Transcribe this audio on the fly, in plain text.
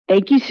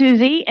Thank you,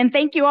 Susie, and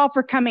thank you all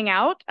for coming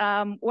out.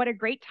 What a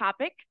great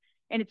topic,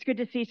 and it's good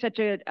to see such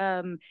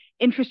a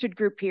interested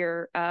group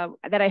here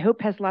that I hope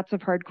has lots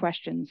of hard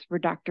questions for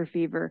Dr.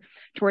 Feaver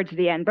towards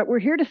the end. But we're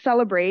here to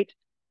celebrate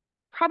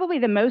probably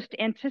the most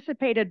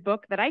anticipated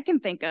book that I can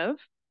think of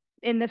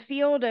in the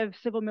field of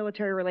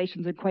civil-military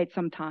relations in quite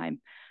some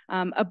time.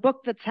 A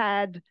book that's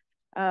had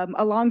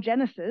a long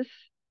genesis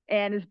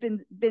and has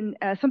been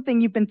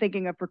something you've been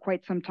thinking of for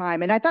quite some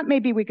time. And I thought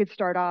maybe we could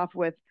start off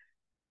with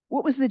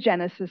what was the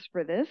genesis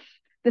for this?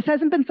 This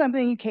hasn't been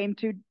something you came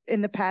to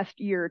in the past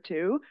year or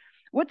two.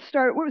 What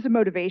was the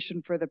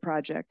motivation for the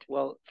project?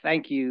 Well,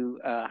 thank you,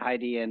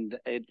 Heidi. And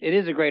it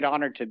is a great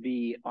honor to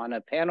be on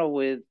a panel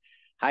with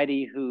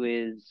Heidi, who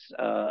is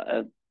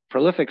a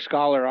prolific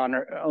scholar on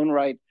her own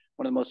right,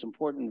 one of the most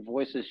important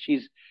voices.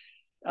 She's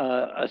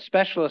a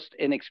specialist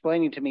in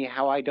explaining to me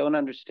how I don't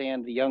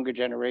understand the younger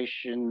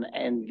generation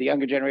and the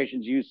younger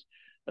generation's use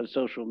of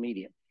social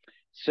media.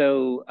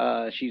 So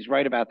she's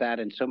right about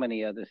that and so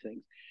many other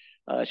things.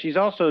 She's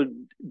also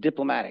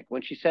diplomatic.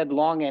 When she said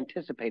long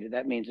anticipated,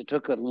 that means it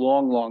took a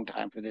long, long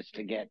time for this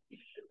to get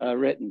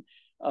written.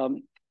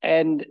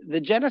 And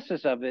the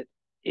genesis of it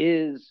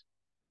is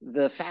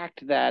the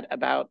fact that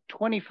about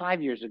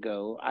 25 years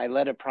ago, I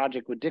led a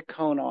project with Dick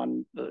Cohn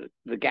on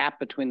the gap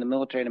between the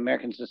military and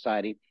American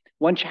society,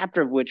 one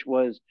chapter of which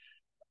was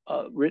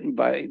written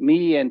by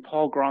me and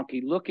Paul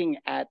Gronke, looking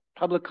at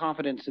public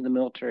confidence in the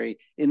military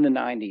in the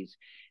 90s.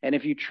 And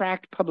if you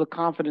tracked public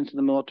confidence in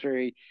the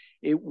military,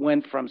 it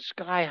went from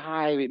sky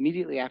high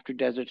immediately after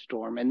Desert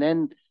Storm and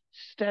then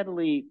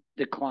steadily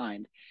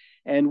declined.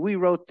 And we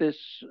wrote this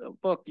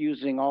book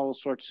using all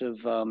sorts of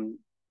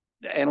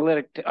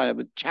analytic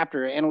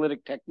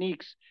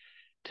techniques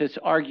to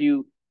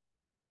argue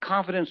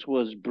confidence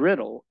was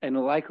brittle and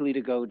likely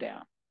to go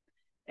down.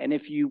 And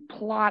if you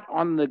plot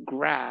on the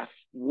graph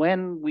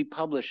when we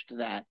published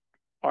that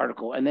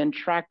article and then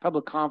track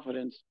public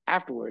confidence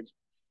afterwards,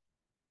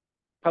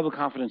 public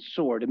confidence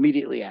soared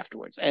immediately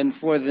afterwards. And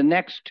for the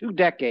next 2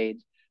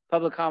 decades,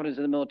 public confidence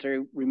in the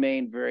military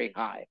remained very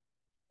high.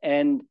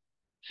 And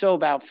so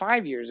about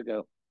 5 years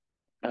ago,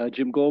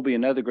 Jim Golby,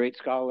 another great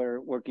scholar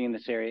working in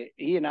this area,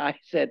 he and I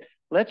said,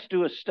 let's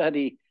do a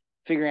study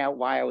figuring out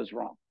why I was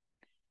wrong.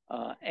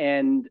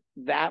 And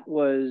that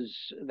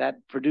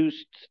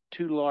produced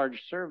 2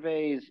 large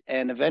surveys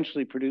and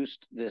eventually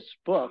produced this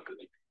book.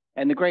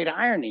 And the great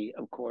irony,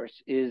 of course,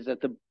 is that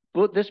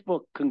this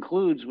book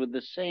concludes with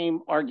the same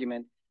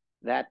argument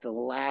that the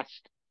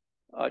last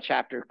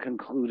chapter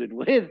concluded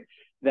with,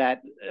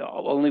 that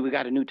only we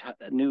got a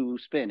new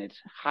spin. It's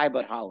high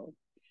but hollow.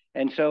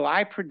 And so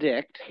I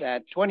predict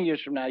that 20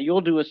 years from now,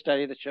 you'll do a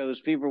study that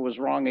shows Feaver was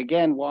wrong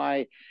again,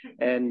 why,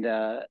 and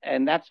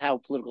that's how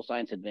political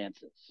science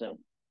advances. So.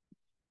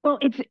 Well,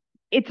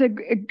 it's a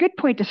good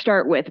point to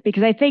start with,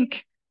 because I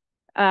think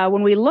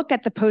when we look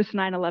at the post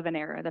 9/11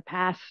 era, the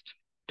past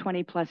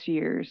 20 plus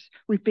years,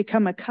 we've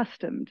become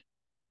accustomed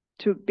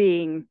to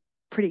being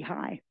pretty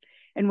high.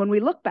 And when we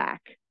look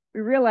back,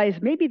 we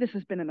realize maybe this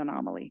has been an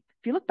anomaly.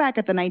 If you look back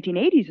at the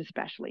 1980s,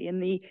 especially in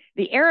the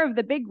era of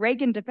the big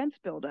Reagan defense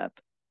buildup,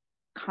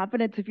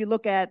 confidence, if you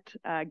look at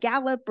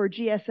Gallup or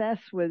GSS,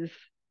 was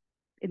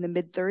in the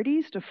mid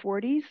 30s to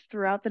 40s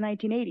throughout the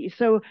 1980s.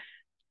 So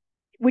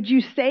would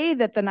you say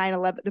that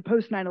the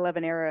post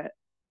 9/11 era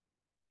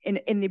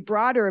in the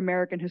broader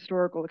American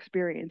historical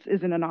experience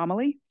is an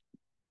anomaly?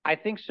 I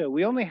think so.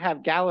 We only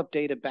have Gallup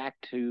data back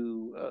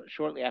to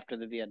shortly after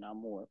the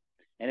Vietnam War.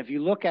 And if you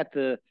look at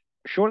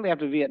shortly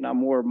after the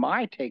Vietnam War,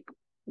 my take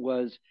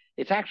was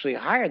it's actually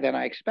higher than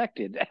I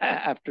expected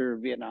after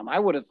Vietnam. I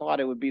would have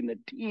thought it would be in the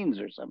teens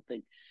or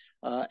something.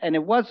 And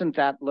it wasn't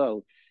that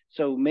low.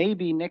 So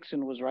maybe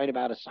Nixon was right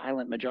about a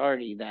silent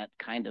majority that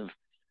kind of,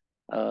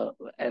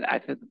 and I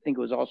think it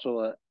was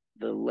also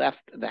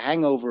the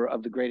hangover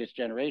of the greatest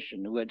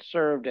generation who had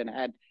served and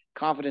had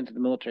confidence in the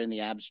military in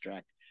the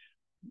abstract,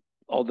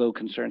 although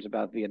concerns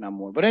about Vietnam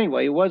War. But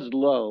anyway, it was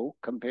low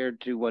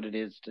compared to what it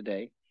is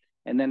today.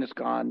 And then it's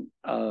gone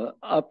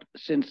up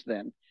since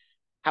then.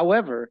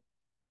 However,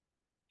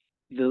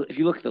 if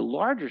you look at the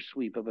larger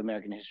sweep of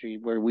American history,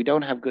 where we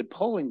don't have good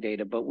polling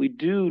data, but we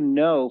do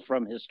know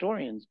from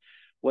historians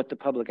what the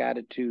public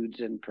attitudes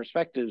and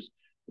perspectives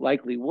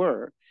likely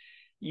were,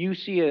 you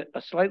see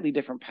a slightly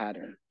different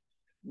pattern.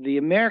 The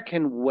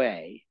American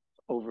way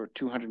over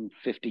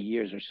 250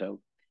 years or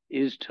so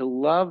is to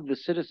love the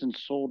citizen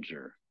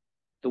soldier,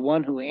 the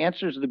one who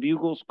answers the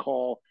bugle's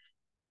call,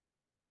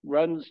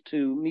 runs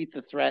to meet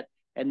the threat,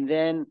 and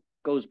then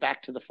goes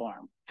back to the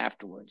farm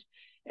afterwards.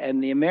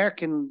 And the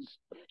Americans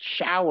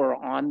shower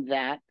on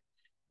that,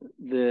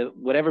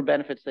 whatever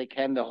benefits they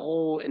can. The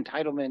whole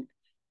entitlement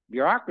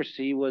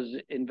bureaucracy was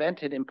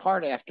invented in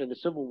part after the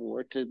Civil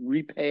War to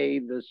repay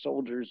the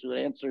soldiers who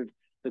answered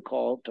the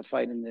call to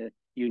fight in the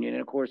Union.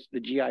 And of course, the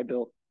GI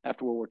Bill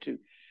after World War II.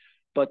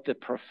 But the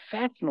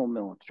professional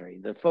military,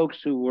 the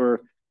folks who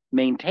were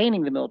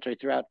maintaining the military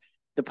throughout,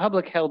 the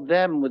public held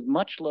them with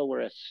much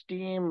lower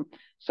esteem,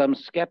 some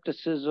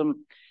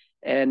skepticism.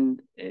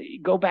 And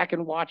go back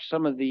and watch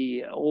some of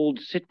the old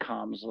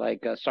sitcoms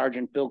like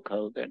Sergeant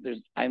Bilko.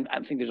 I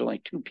think there's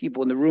only two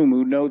people in the room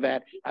who know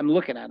that. I'm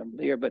looking at them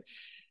here, but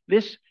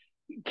this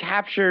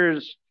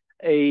captures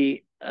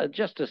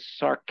just a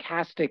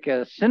sarcastic,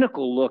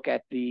 cynical look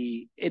at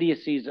the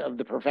idiocies of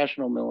the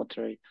professional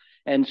military.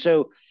 And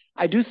so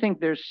I do think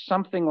there's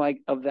something like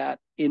of that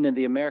in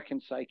the American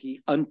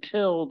psyche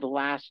until the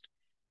last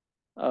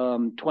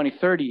 20,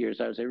 30 years,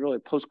 I would say, really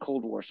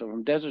post-Cold War. So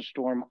from Desert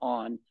Storm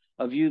on,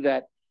 a view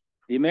that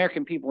the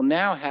American people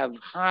now have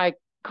high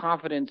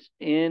confidence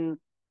in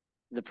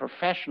the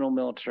professional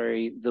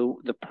military,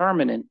 the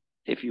permanent,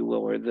 if you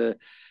will, or the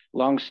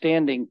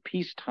longstanding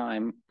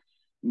peacetime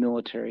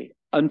military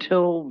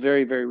until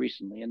very, very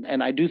recently.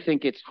 And I do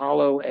think it's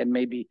hollow and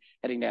maybe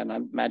heading down. I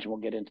imagine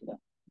we'll get into that.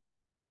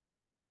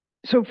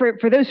 So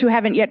for those who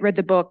haven't yet read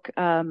the book,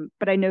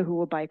 but I know who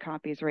will buy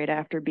copies right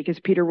after, because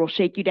Peter will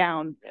shake you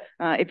down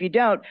if you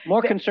don't.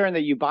 More concerned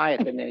that you buy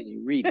it than that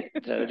you read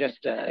it. So just,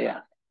 yeah.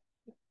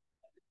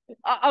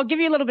 I'll give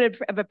you a little bit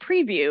of a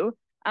preview.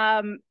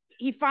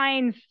 He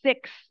finds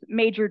 6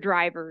 major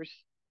drivers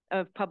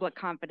of public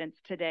confidence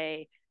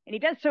today, and he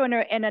does so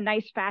in a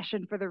nice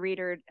fashion for the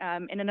reader,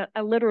 in an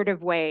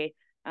alliterative way,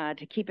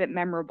 to keep it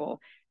memorable.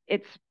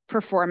 It's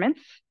performance,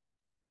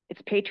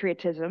 it's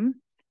patriotism,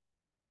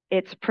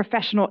 it's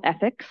professional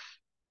ethics,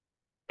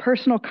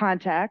 personal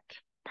contact,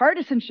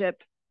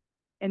 partisanship,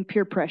 and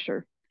peer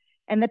pressure.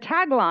 And the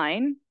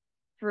tagline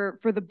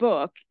for the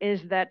book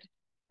is that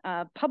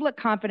public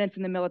confidence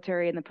in the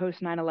military in the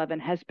post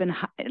 9/11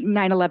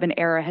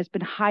 era has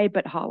been high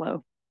but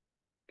hollow.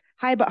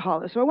 High but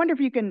hollow. So I wonder if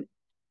you can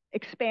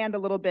expand a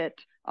little bit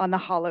on the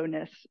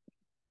hollowness.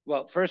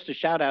 Well, first, a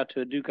shout out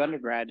to a Duke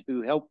undergrad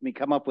who helped me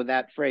come up with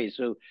that phrase.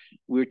 So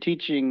we're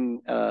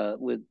teaching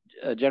with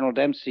General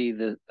Dempsey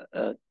the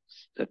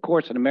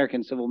course on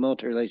American civil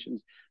military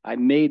relations. I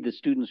made the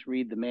students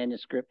read the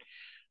manuscript.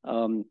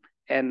 And,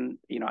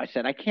 I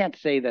said, I can't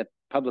say that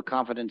public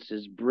confidence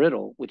is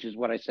brittle, which is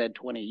what I said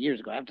 20 years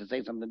ago. I have to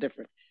say something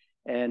different.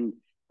 And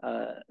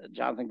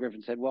Jonathan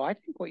Griffin said, well, I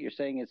think what you're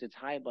saying is it's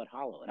high but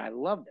hollow. And I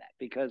love that,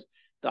 because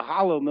the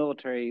hollow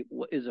military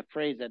is a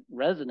phrase that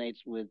resonates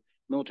with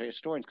military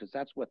historians, because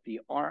that's what the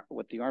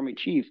Army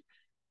chief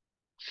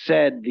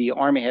said the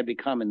Army had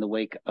become in the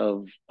wake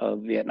of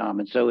Vietnam.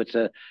 And so it's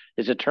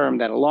a term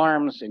that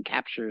alarms and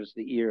captures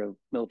the ear of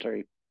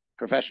military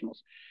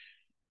professionals.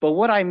 But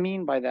what I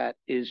mean by that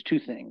is 2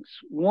 things.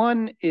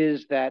 One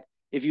is that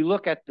if you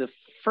look at the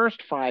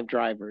first 5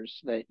 drivers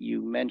that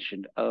you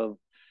mentioned of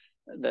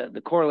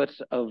the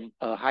correlates of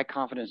high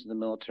confidence in the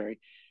military,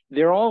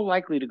 they're all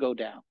likely to go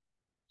down.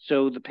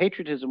 So the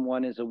patriotism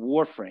one is a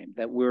war frame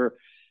that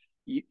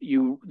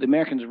the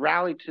Americans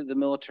rally to the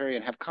military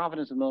and have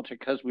confidence in the military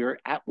because we were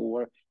at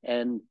war.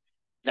 And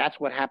that's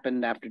what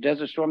happened after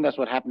Desert Storm. That's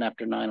what happened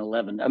after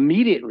 9/11.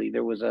 Immediately,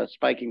 there was a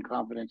spike in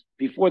confidence.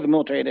 Before the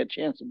military had a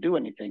chance to do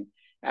anything,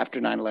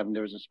 after 9/11,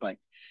 there was a spike.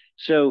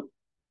 So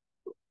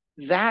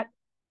that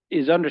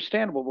is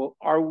understandable. Well,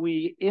 are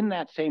we in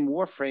that same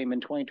war frame in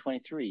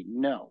 2023?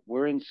 No,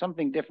 we're in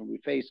something different. We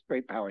face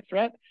great power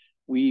threat.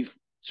 We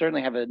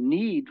certainly have a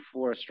need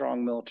for a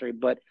strong military,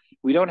 but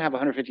we don't have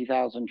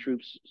 150,000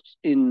 troops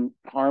in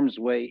harm's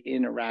way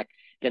in Iraq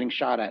getting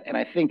shot at. And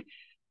I think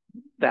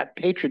that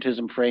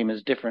patriotism frame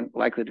is different,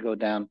 likely to go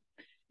down.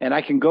 And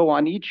I can go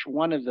on each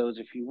one of those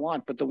if you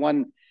want, but the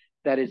one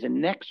that is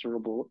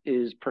inexorable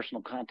is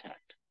personal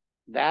contact.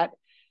 That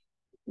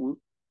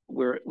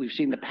we've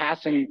seen the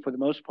passing, for the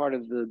most part,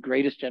 of the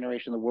greatest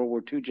generation, the World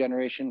War II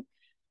generation.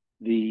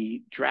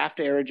 The draft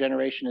era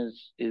generation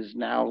is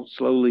now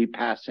slowly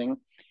passing.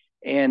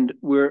 And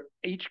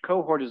each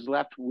cohort is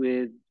left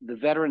with the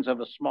veterans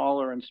of a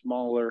smaller and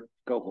smaller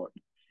cohort.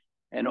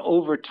 And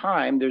over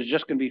time, there's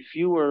just going to be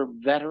fewer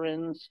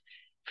veterans,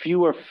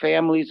 fewer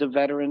families of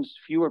veterans,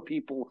 fewer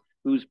people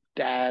whose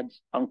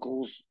dads,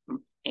 uncles,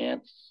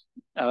 aunts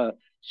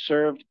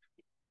served.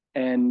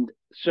 And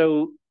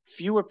so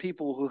fewer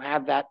people who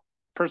have that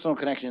personal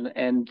connection.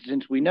 And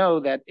since we know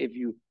that if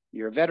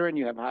you're a veteran,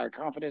 you have higher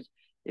confidence.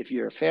 If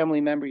you're a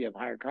family member, you have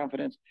higher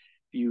confidence.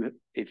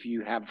 If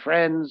you have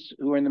friends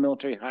who are in the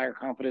military, higher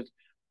confidence.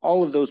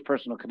 All of those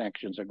personal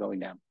connections are going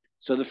down.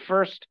 So the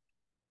first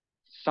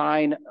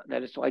sign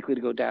that it's likely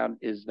to go down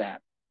is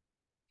that.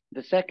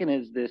 The second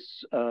is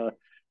this sort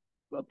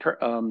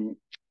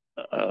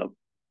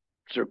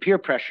of peer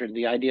pressure,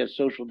 the idea of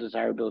social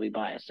desirability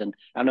bias. And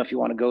I don't know if you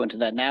want to go into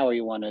that now or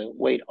you want to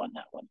wait on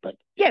that one. But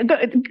yeah,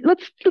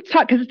 let's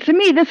talk, because to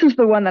me, this is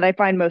the one that I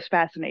find most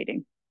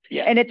fascinating.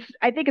 Yeah. And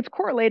I think it's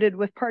correlated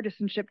with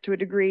partisanship to a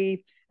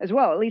degree as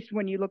well, at least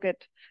when you look at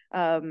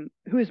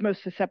who is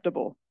most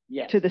susceptible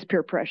to this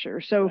peer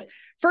pressure. So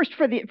first,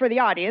 for the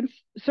audience,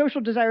 social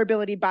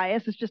desirability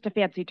bias is just a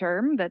fancy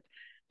term that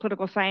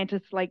political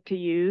scientists like to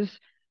use,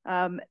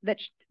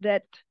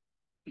 that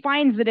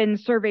finds that in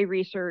survey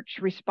research,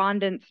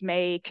 respondents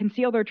may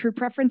conceal their true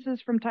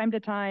preferences from time to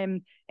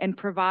time and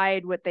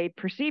provide what they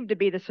perceive to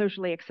be the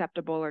socially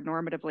acceptable or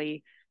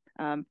normatively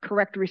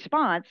correct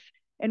response.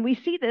 And we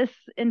see this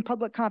in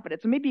public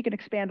confidence. So maybe you can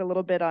expand a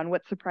little bit on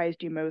what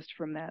surprised you most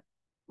from that.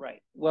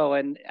 Right. Well,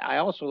 and I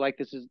also like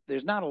this is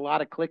there's not a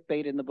lot of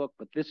clickbait in the book,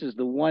 but this is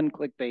the one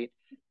clickbait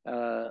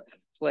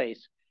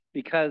place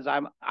because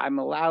I'm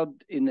allowed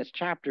in this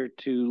chapter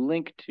to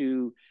link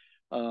to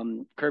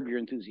Curb Your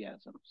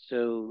Enthusiasm.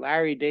 So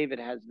Larry David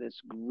has this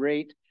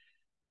great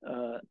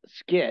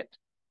skit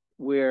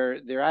where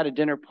they're at a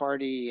dinner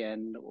party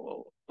and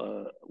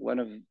one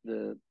of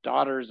the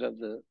daughters of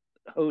the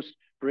host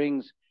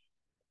brings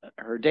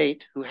her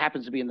date, who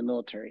happens to be in the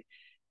military,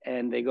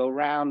 and they go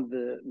around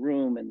the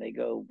room and they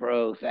go,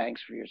 "Bro,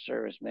 thanks for your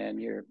service, man.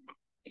 You're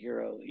a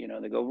hero." You know,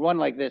 they go one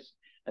like this,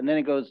 and then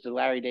it goes to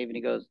Larry David and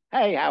he goes,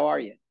 "Hey, how are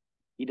you?"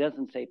 He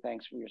doesn't say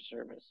thanks for your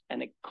service,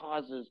 and it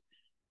causes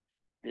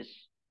this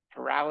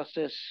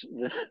paralysis.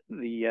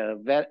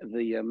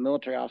 The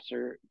military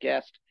officer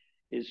guest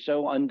is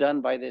so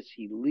undone by this,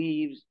 he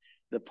leaves.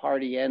 The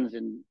party ends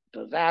in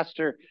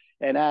disaster,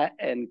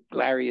 and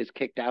Larry is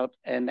kicked out.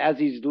 And as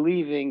he's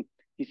leaving,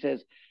 he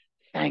says,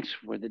 "Thanks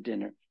for the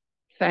dinner.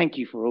 Thank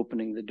you for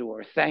opening the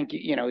door. Thank you."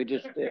 You know,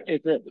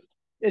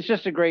 it's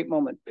just a great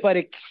moment. But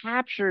it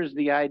captures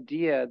the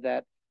idea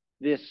that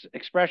this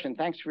expression,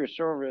 "Thanks for your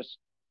service,"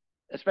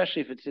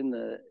 especially if it's in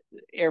the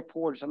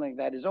airport or something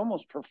like that, is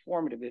almost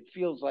performative. It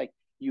feels like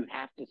you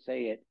have to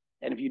say it.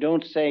 And if you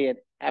don't say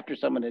it after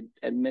someone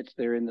admits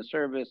they're in the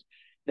service,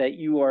 that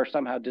you are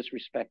somehow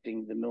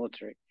disrespecting the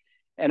military.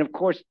 And of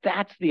course,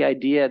 that's the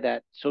idea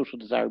that social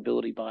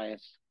desirability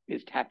bias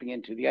is tapping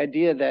into. The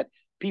idea that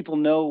people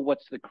know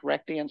what's the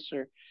correct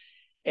answer,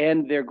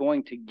 and they're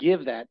going to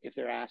give that if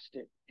they're asked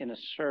it in a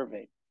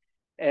survey.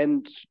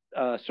 And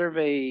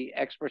survey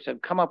experts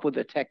have come up with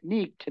a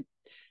technique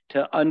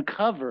to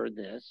uncover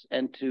this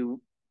and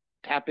to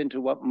tap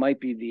into what might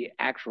be the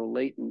actual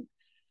latent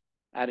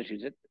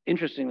attitudes.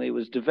 Interestingly, it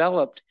was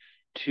developed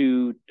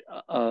to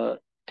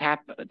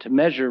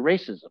measure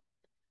racism,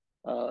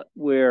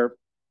 where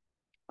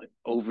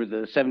over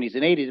the 70s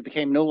and 80s, it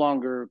became no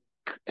longer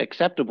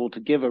acceptable to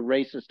give a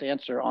racist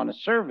answer on a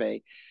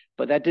survey,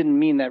 but that didn't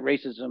mean that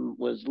racism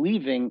was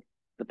leaving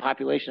the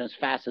population as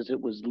fast as it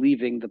was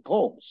leaving the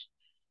polls.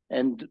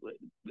 And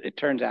it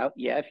turns out,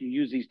 yeah, if you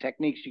use these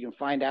techniques, you can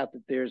find out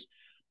that there's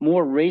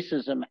more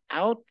racism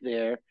out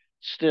there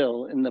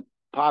still in the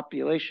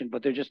population,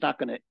 but they're just not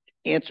going to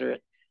answer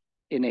it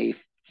in a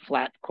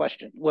flat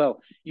question.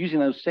 Well, using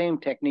those same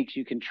techniques,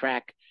 you can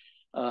track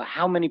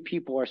how many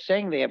people are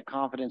saying they have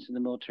confidence in the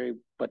military,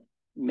 but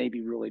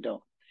maybe really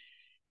don't.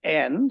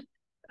 And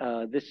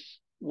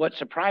what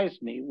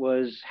surprised me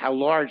was how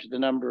large the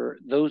number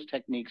those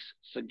techniques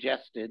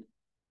suggested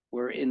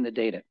were in the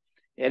data,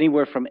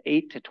 anywhere from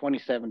 8 to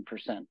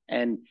 27%.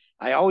 And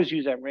I always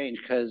use that range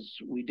because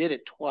we did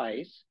it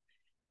twice.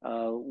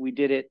 We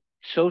did it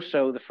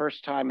so-so the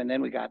first time, and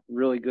then we got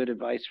really good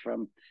advice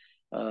from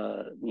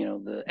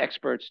the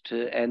experts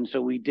and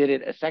so we did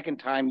it a second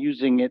time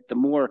using the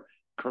more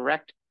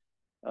correct,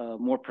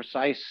 more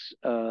precise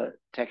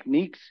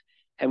techniques,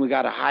 and we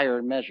got a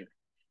higher measure,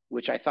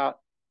 which I thought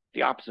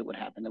the opposite would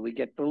happen, that we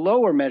get the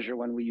lower measure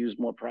when we use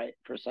more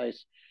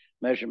precise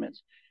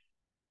measurements.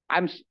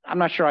 I'm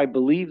not sure I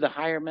believe the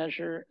higher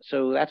measure,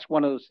 so that's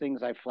one of those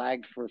things I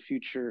flagged for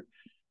future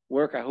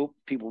work. I hope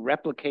people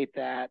replicate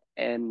that,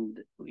 and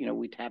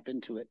we tap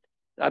into it.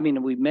 I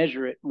mean, we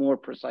measure it more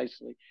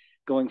precisely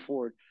going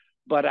forward.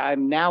 But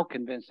I'm now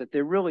convinced that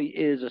there really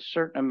is a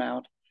certain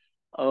amount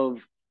of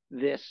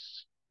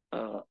this,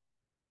 of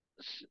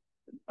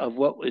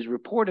what is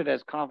reported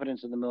as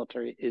confidence in the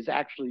military is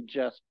actually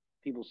just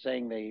people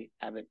saying they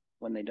have it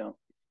when they don't.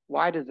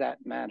 Why does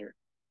that matter?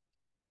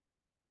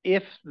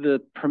 If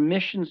the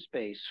permission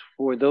space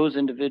for those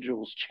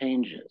individuals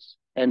changes,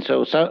 and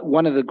so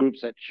one of the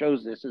groups that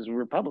shows this is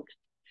Republicans.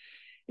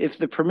 If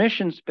the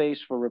permission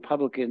space for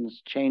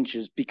Republicans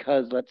changes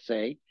because, let's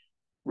say,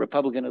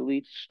 Republican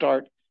elites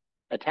start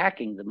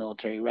attacking the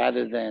military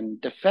rather than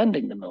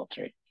defending the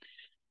military,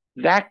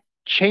 that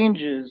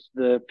changes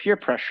the peer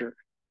pressure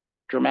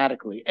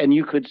dramatically. And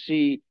you could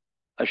see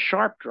a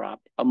sharp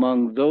drop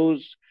among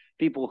those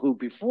people who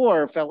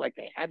before felt like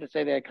they had to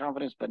say they had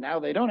confidence, but now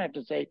they don't have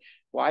to say.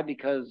 Why?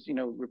 Because,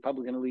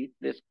 Republican elite,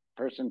 this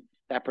person,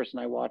 that person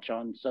I watch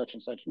on such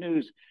and such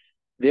news,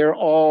 they're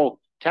all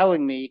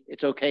telling me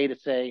it's okay to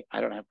say I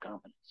don't have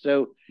confidence.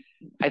 So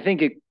I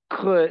think it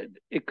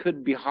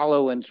could be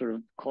hollow and sort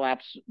of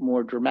collapse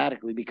more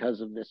dramatically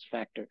because of this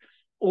factor.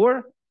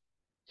 Or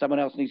someone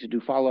else needs to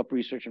do follow-up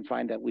research and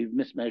find that we've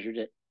mismeasured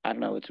it. I don't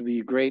know. It would be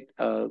a great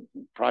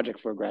project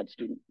for a grad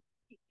student.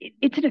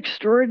 It's an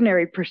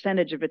extraordinary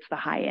percentage if it's the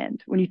high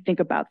end when you think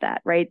about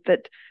that, right?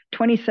 That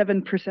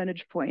 27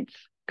 percentage points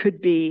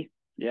could be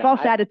false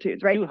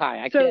attitudes, right? Too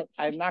high.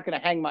 I'm not going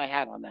to hang my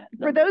hat on that.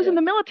 For those in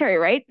the military,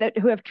 right,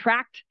 who have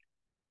tracked,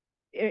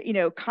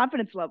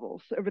 confidence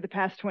levels over the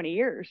past 20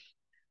 years,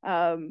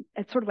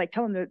 it's sort of like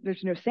telling them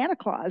there's no Santa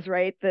Claus,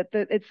 right? That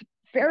it's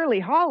fairly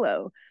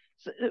hollow.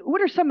 So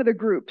what are some of the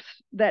groups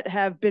that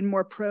have been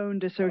more prone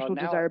to social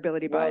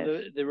desirability bias?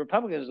 Well, the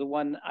Republicans, the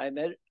one I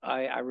met,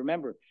 I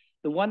remember,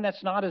 the one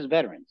that's not as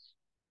veterans.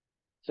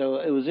 So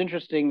it was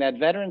interesting that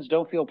veterans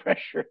don't feel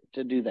pressure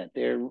to do that.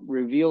 They're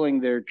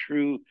revealing their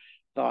true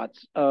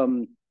thoughts.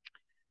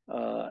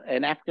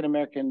 And African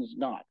Americans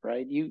not,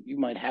 right? You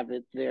might have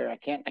it there. I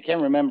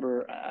can't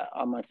remember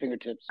on my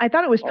fingertips. I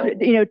thought it was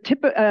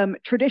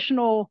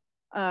traditional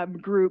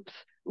groups,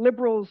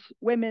 liberals,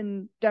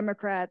 women,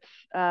 Democrats,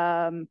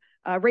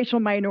 racial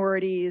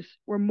minorities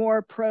were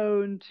more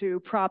prone to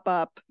prop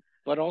up,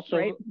 but also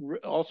right?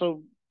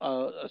 Also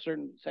a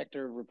certain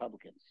sector of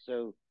Republicans.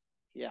 So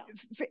yeah.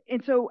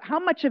 And so how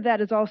much of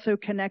that is also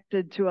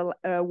connected to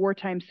a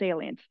wartime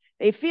salience?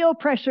 They feel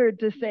pressured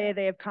to say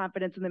they have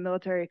confidence in the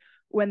military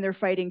when they're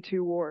fighting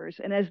two wars.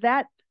 And as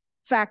that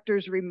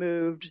factor's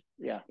removed,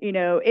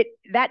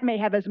 that may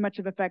have as much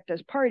of effect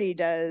as party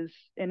does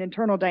and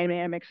internal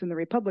dynamics in the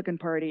Republican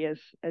Party as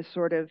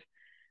sort of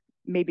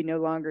maybe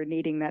no longer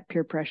needing that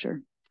peer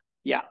pressure.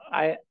 Yeah,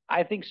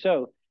 I think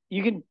so.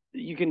 You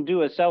can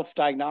do a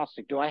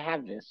self-diagnostic. Do I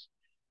have this?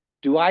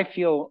 Do I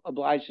feel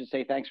obliged to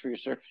say thanks for your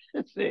service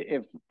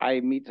if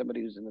I meet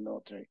somebody who's in the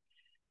military?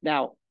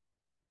 Now,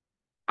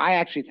 I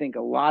actually think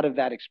a lot of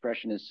that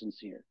expression is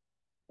sincere.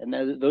 And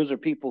those are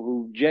people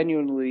who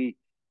genuinely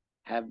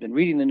have been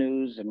reading the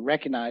news and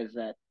recognize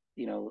that,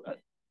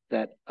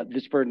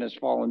 this burden has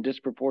fallen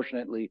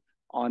disproportionately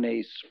on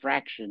a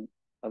fraction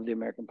of the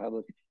American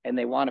public, and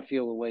they want to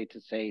feel a way to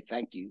say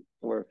thank you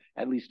or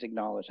at least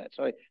acknowledge that.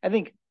 So I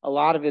think a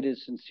lot of it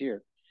is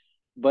sincere.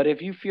 But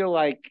if you feel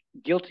like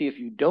guilty if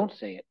you don't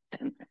say it,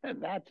 then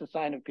that's a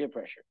sign of peer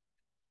pressure.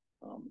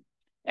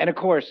 And of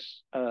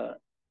course,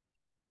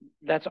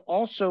 that's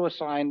also a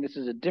sign. This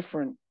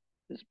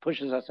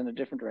pushes us in a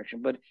different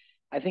direction. But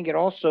I think it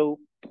also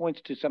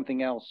points to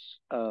something else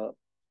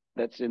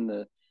that's in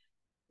the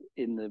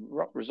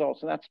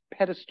results, and that's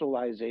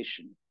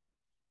pedestalization.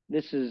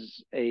 This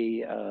is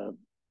a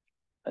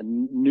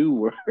new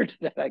word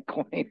that I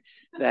coined.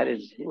 That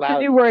is loud. A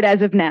new word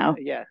as of now.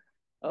 Yeah.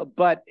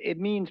 But it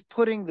means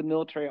putting the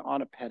military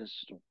on a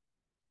pedestal.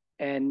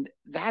 And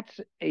that's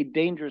a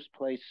dangerous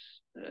place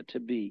to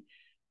be.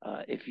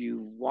 If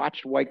you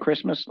watched White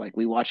Christmas, like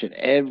we watch it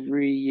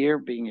every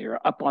year, you're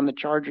up on the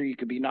charger, you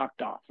could be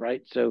knocked off,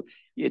 right? So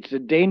it's a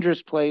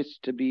dangerous place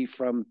to be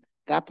from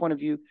that point of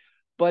view.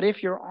 But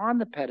if you're on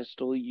the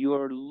pedestal,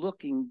 you're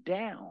looking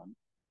down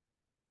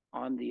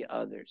on the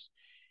others.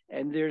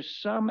 And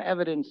there's some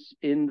evidence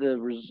in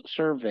the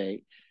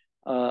survey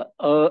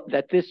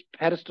that this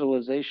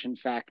pedestalization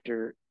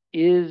factor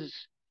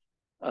is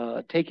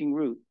taking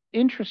root.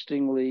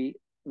 Interestingly,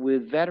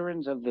 with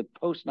veterans of the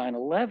post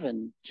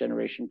 9/11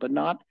 generation, but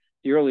not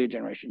the earlier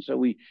generation. So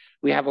we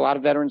have a lot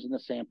of veterans in the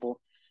sample.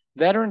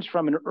 Veterans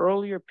from an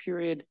earlier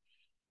period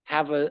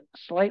have a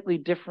slightly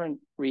different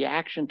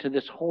reaction to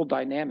this whole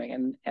dynamic.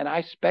 And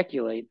I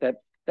speculate that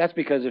that's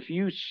because if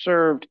you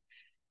served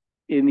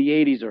in the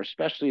 80s, or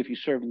especially if you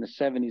served in the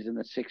 70s and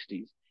the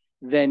 60s,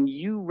 then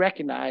you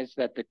recognize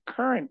that the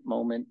current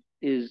moment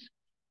is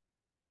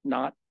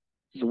not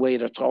the way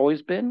it's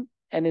always been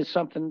and is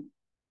something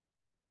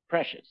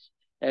precious,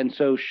 and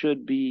so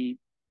should be,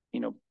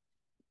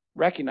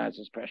 recognized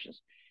as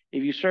precious.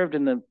 If you served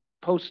in the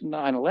post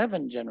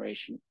 9/11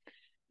 generation,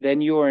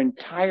 then your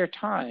entire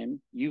time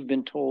you've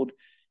been told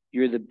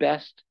you're the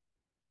best,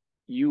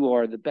 you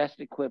are the best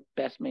equipped,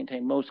 best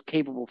maintained, most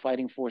capable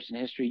fighting force in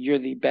history. You're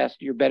the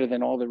best, you're better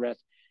than all the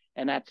rest.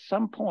 And at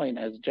some point,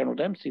 as General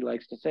Dempsey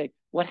likes to say,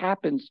 what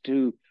happens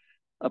to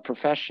a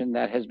profession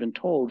that has been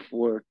told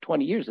for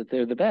 20 years that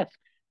they're the best?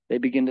 They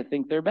begin to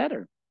think they're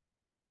better.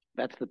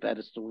 That's the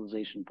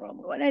pedestalization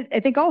problem. And I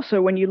think also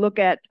when you look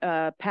at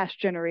past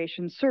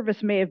generations,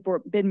 service may have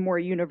been more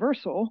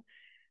universal,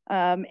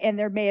 and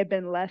there may have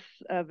been less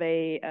of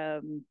a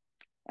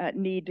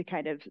need to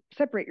kind of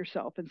separate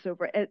yourself and so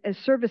forth. As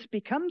service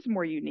becomes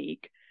more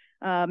unique,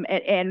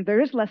 and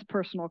there is less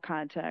personal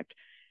contact,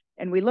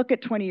 and we look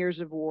at 20 years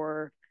of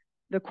war,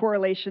 the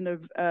correlation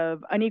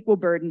of unequal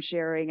burden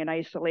sharing and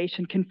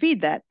isolation can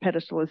feed that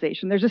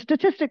pedestalization. There's a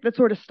statistic that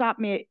sort of stopped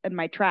me in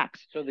my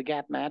tracks. So the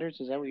gap matters?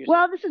 Is that what you're saying?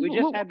 Well, this is, we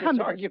just had this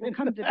argument. We'll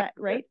come to that,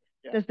 right?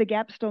 Yeah. Does the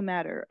gap still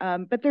matter?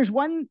 But there's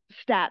one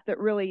stat that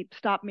really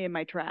stopped me in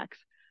my tracks,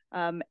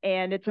 and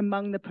it's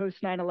among the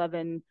post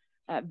 9/11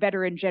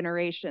 veteran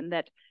generation,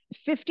 that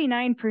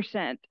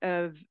 59%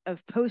 of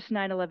post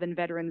 9/11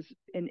 veterans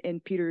in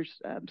Peter's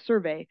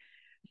survey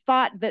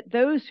thought that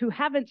those who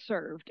haven't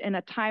served in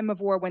a time of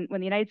war, when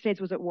the United States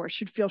was at war,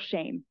 should feel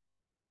shame.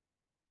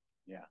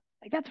 Yeah,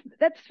 like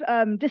that's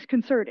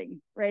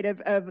disconcerting, right?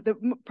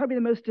 Probably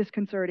the most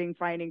disconcerting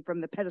finding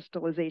from the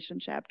pedestalization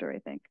chapter, I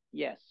think.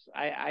 Yes,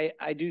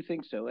 I do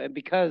think so, and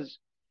because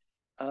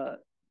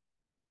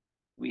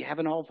we have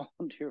an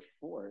all-volunteer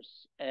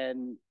force,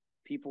 and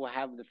people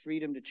have the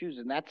freedom to choose,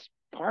 and that's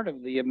part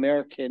of the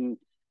American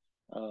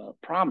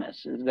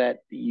promise, is that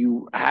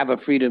you have a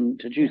freedom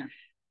to choose. Yeah.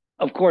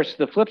 Of course,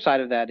 the flip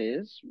side of that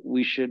is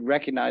we should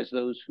recognize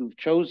those who've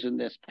chosen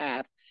this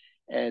path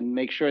and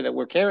make sure that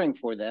we're caring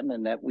for them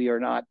and that we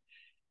are not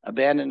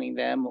abandoning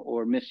them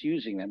or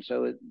misusing them.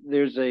 So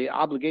there's an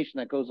obligation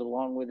that goes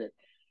along with it.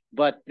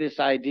 But this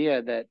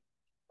idea that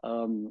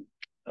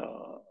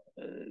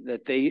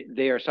that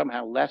they are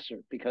somehow lesser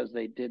because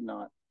they did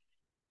not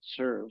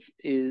serve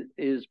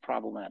is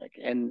problematic,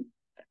 and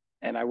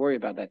I worry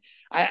about that.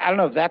 I don't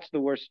know if that's the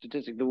worst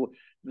statistic.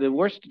 The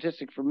worst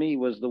statistic for me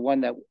was the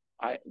one that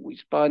we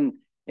spun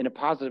in a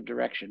positive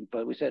direction,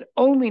 but we said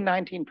only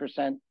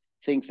 19%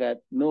 think that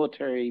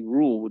military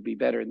rule would be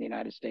better in the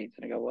United States.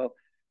 And I go, well,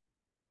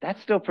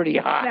 that's still pretty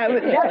high.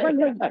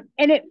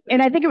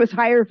 And I think it was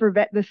higher for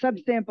the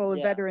subsample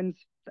of veterans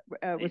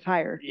was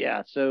higher.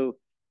 Yeah. So,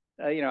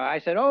 I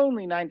said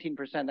only 19%.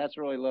 That's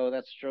really low.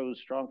 That shows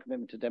strong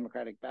commitment to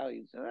democratic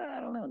values. I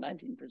don't know.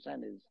 19%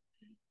 is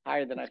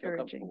higher than I feel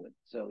comfortable with.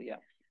 So, yeah.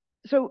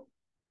 So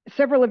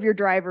several of your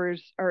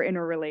drivers are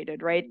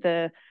interrelated, right?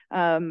 The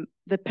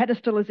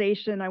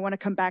pedestalization, I want to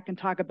come back and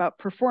talk about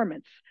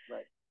performance,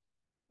 right,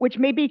 which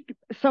may be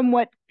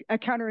somewhat a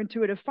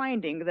counterintuitive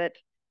finding that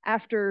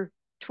after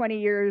 20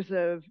 years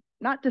of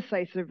not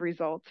decisive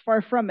results,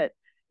 far from it,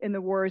 in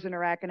the wars in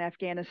Iraq and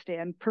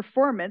Afghanistan,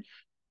 performance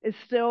is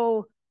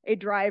still a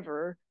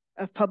driver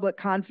of public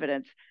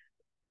confidence.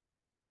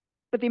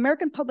 But the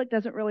American public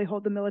doesn't really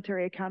hold the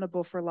military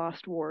accountable for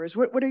lost wars.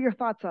 What are your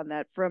thoughts on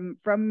that from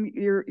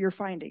your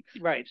findings?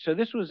 Right. So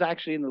this was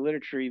actually in the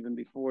literature even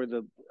before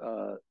the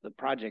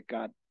project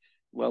got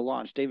well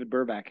launched. David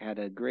Burback had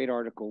a great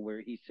article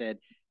where he said,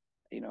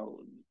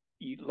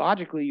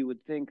 logically you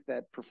would think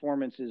that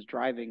performance is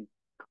driving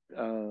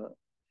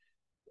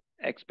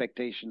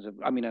expressions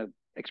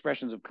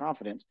of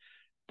confidence.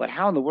 But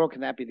how in the world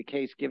can that be the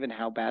case given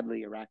how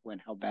badly Iraq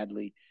went, how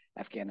badly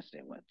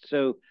Afghanistan went?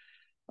 So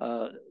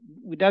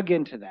we dug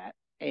into that,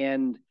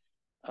 and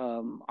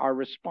our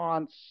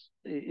response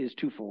is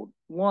twofold.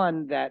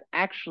 One, that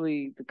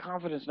actually the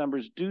confidence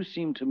numbers do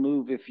seem to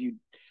move if you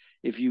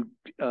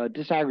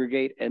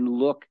disaggregate and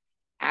look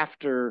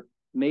after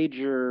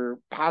major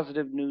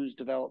positive news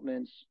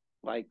developments,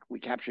 like we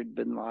captured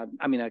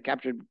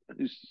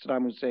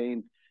Saddam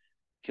Hussein,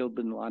 killed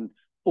bin Laden,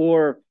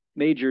 or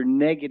major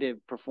negative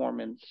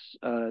performance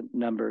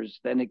numbers,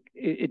 then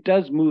it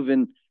does move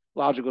in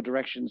logical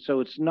directions.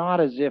 So it's not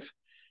as if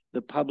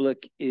the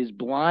public is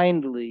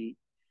blindly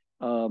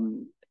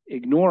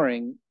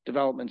ignoring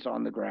developments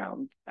on the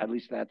ground. At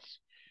least that's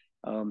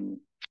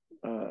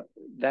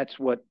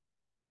what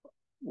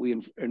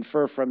we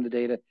infer from the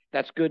data.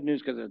 That's good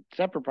news, because a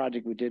separate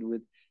project we did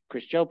with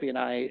Chris Jopi and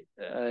I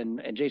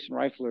and Jason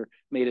Reifler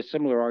made a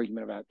similar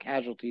argument about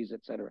casualties,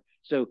 et cetera.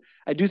 So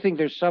I do think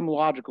there's some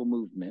logical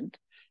movement,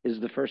 is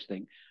the first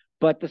thing.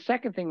 But the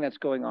second thing that's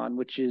going on,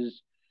 which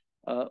is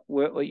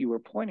what you were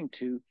pointing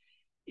to,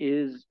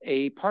 is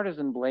a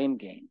partisan blame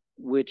game,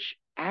 which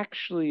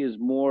actually is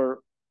more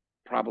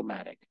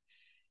problematic.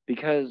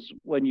 Because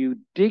when you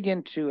dig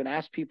into and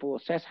ask people,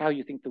 assess how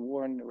you think the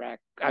war in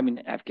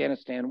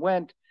Afghanistan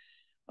went,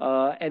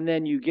 and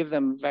then you give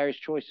them various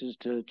choices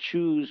to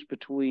choose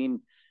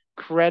between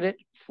credit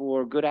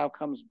for good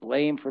outcomes,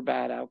 blame for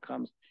bad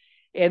outcomes.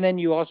 And then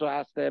you also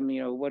ask them,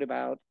 what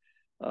about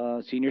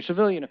senior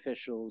civilian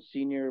officials,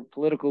 senior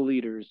political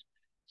leaders,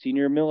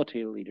 senior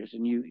military leaders?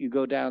 And you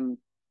go down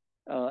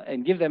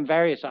and give them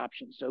various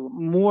options. So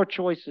more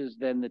choices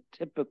than the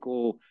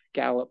typical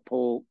Gallup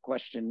poll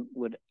question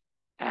would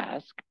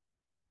ask.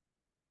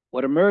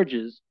 What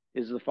emerges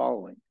is the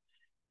following.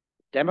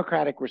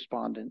 Democratic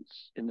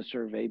respondents in the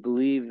survey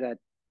believe that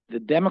the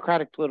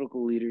Democratic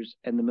political leaders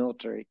and the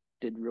military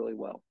did really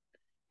well,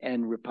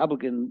 and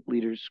Republican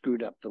leaders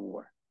screwed up the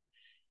war.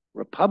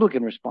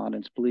 Republican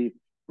respondents believe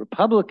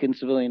Republican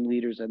civilian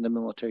leaders and the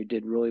military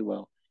did really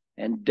well,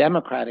 and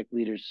Democratic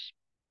leaders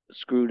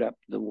screwed up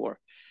the war.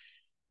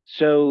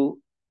 So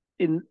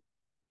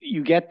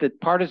you get the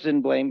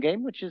partisan blame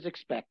game, which is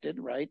expected,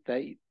 right?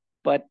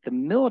 But the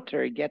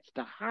military gets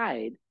to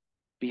hide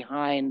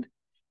behind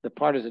the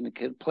partisan. It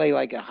can play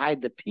like a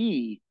hide the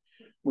P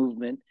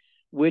movement,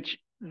 which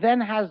then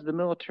has the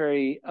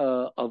military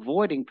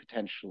avoiding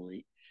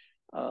potentially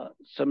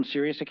some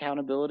serious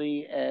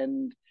accountability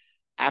and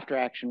after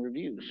action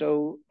review.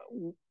 So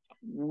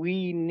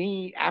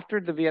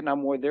after the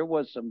Vietnam War, there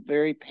was some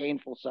very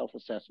painful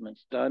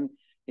self-assessments done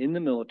in the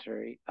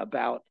military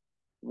about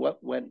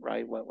what went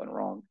right, what went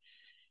wrong.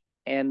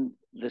 And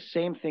the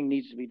same thing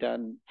needs to be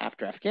done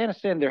after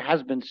Afghanistan. There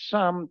has been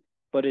some,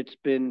 but it's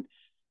been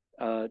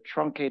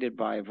truncated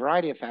by a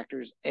variety of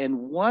factors. And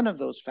one of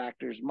those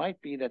factors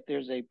might be that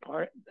there's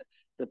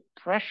the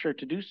pressure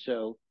to do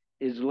so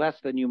is less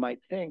than you might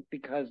think,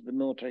 because the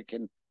military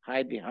can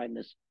hide behind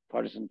this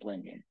partisan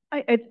blame game.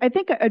 I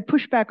think I'd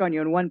push back on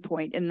you on one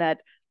point, in that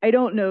I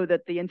don't know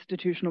that the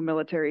institutional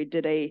military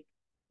did a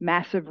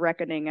massive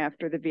reckoning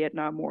after the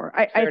Vietnam War.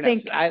 I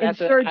think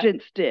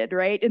insurgents did,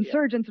 right?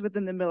 Insurgents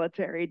within the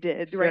military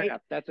did, right?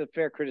 Enough. That's a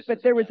fair criticism.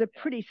 But there was a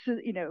pretty,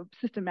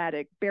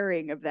 systematic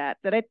burying of that.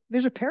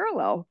 There's a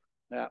parallel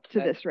to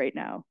this right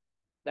now.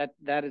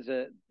 That is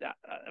a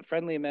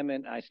friendly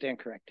amendment. I stand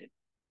corrected.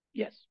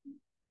 Yes.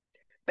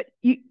 But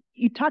you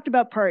talked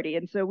about party,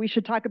 and so we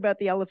should talk about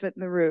the elephant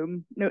in the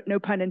room. No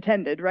pun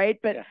intended, right?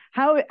 But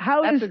how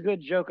that's a good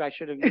joke. I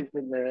should have used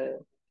in the.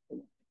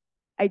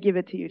 I give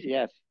it to you.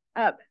 Yes.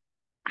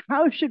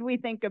 how should we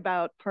think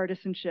about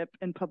partisanship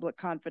and public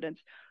confidence?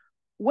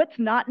 What's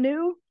not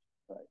new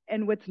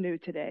and what's new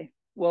today?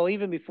 Well,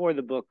 even before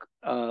the book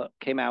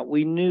came out,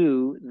 we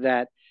knew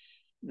that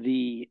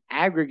the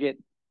aggregate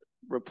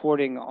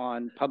reporting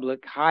on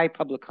high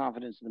public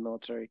confidence in the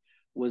military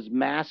was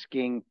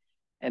masking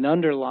an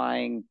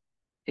underlying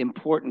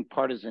important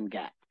partisan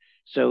gap.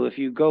 So if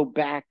you go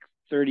back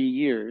 30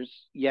 years,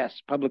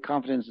 yes, public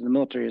confidence in the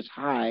military is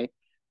high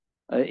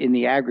in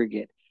the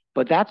aggregate,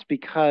 but that's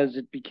because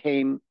it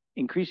became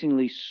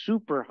increasingly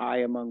super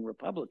high among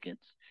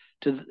Republicans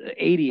to high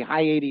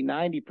 80,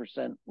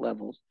 90%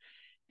 levels,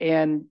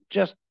 and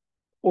just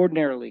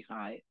ordinarily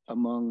high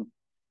among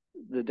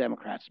the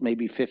Democrats,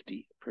 maybe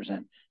 50%.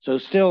 So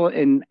still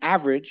in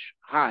average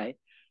high,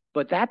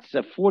 but that's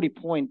a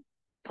 40-point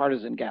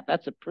partisan gap.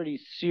 That's a pretty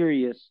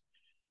serious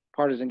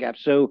partisan gap.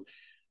 So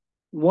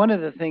one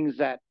of the things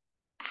that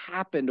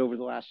happened over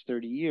the last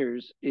 30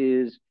 years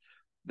is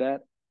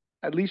that,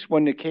 at least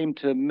when it came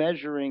to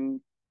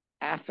measuring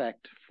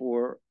affect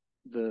for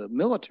the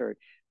military,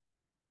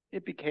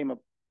 it became a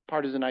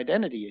partisan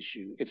identity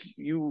issue. If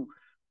you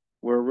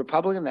were a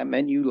Republican, that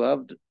meant you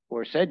loved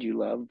or said you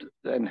loved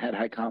and had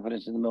high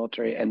confidence in the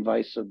military, and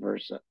vice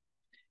versa.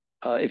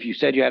 If you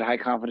said you had high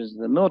confidence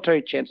in the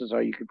military, chances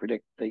are you could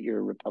predict that you're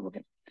a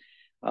Republican.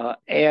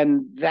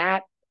 And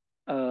that,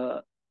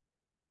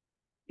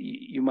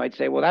 you might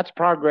say, well, that's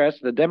progress.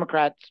 The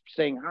Democrats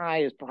staying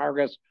high is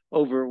progress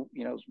over,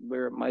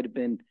 where it might have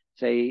been,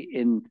 say,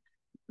 in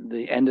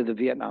the end of the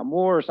Vietnam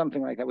War or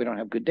something like that. We don't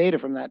have good data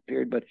from that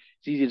period, but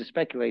it's easy to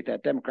speculate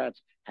that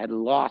Democrats had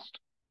lost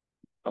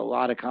a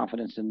lot of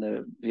confidence in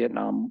the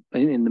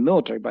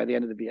military by the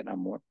end of the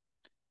Vietnam War.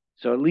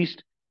 So at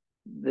least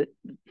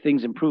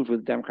things improved with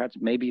the Democrats.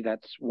 Maybe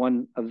that's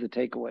one of the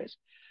takeaways.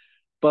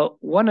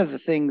 But one of the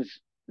things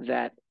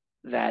that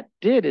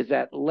did is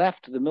that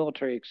left the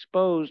military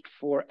exposed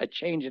for a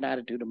change in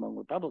attitude among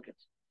Republicans.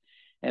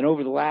 And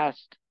over the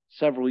last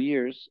several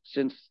years,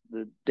 since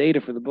the data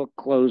for the book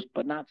closed,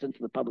 but not since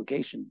the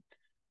publication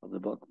of the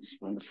book,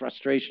 from the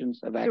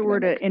frustrations of academics. So we're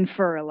to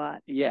infer a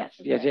lot. Yes.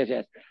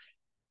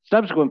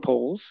 Subsequent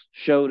polls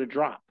showed a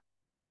drop.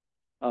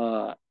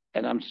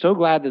 And I'm so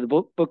glad that the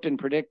book didn't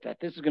predict that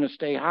this is going to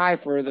stay high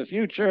for the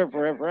future,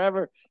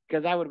 forever,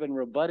 because that would have been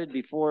rebutted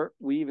before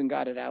we even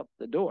got it out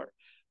the door.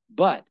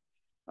 But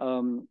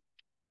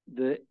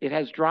it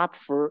has dropped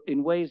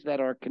in ways that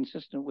are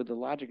consistent with the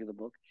logic of the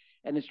book,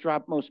 and it's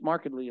dropped most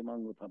markedly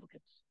among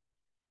Republicans.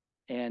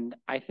 And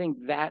I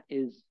think that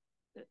is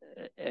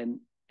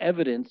an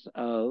evidence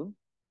of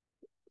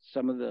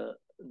some of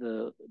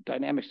the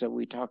dynamics that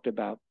we talked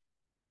about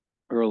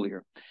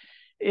earlier.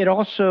 It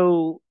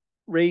also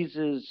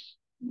raises,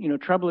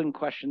 troubling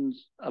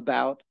questions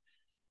about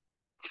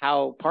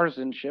how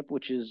partisanship,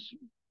 which is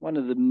one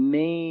of the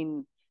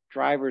main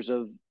drivers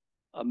of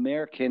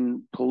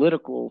American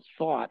political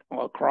thought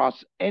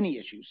across any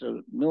issue,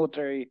 so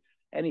military,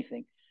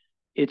 anything,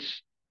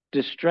 it's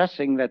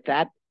distressing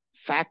that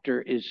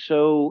factor is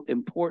so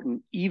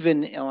important,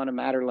 even on a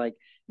matter like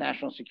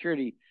national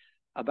security,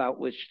 about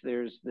which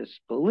there's this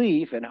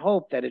belief and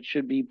hope that it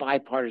should be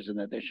bipartisan,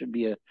 that there should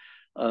be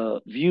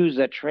views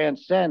that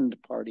transcend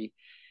party.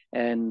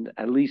 And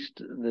at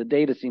least the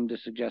data seem to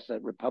suggest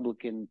that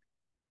Republican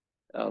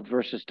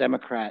versus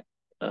Democrat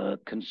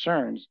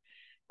concerns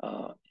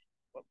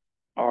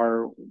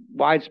are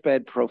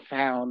widespread,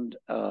 profound,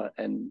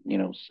 and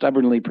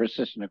stubbornly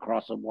persistent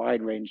across a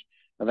wide range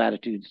of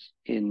attitudes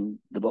in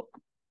the book.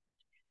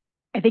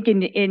 I think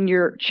in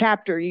your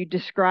chapter,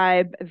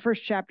 the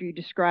first chapter, you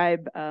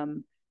describe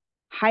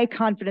high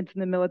confidence in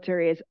the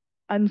military as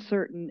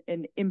uncertain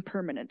and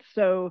impermanent.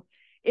 So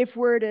if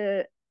we're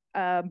to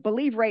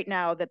believe right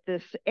now that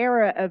this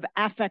era of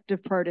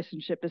affective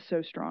partisanship is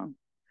so strong,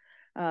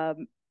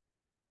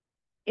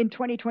 in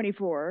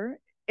 2024,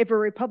 if a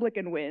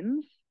Republican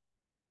wins,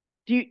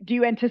 do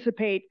you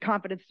anticipate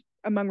confidence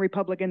among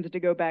Republicans to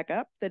go back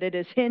up, that it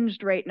is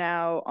hinged right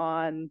now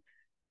on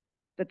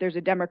that there's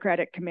a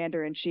Democratic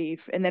commander-in-chief,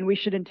 and then we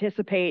should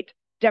anticipate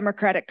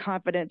Democratic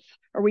confidence?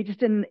 Are we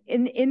just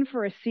in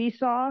for a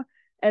seesaw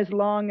as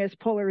long as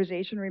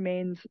polarization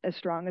remains as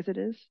strong as it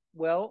is?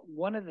 Well,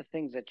 one of the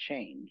things that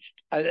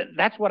changed,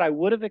 that's what I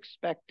would have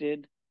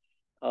expected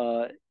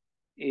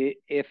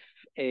if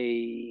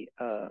a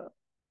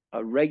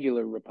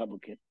regular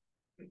Republican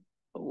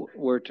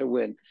were to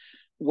win.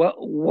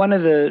 One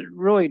of the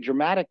really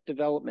dramatic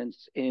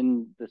developments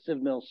in the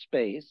civ mil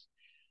space,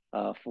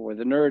 for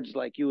the nerds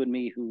like you and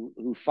me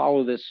who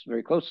follow this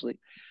very closely,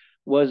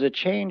 was a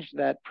change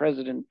that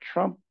President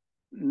Trump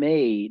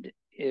made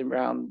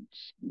around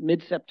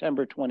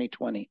mid-September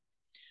 2020,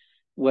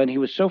 when he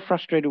was so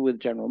frustrated with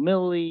General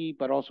Milley,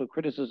 but also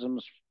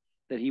criticisms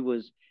that he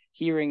was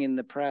hearing in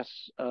the press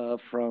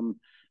from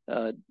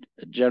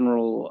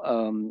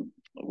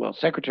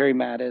Secretary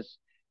Mattis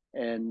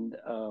and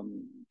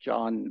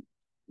John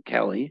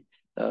Kelly,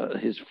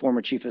 his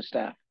former chief of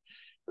staff.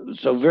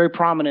 So very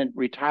prominent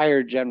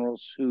retired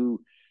generals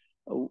who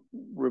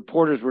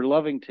reporters were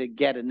loving to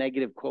get a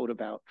negative quote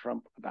about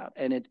Trump about.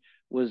 And it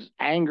was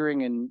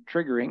angering and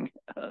triggering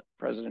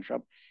President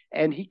Trump.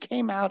 And he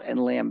came out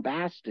and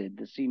lambasted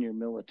the senior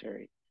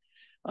military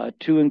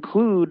to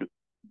include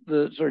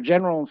the sort of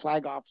general and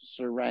flag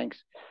officer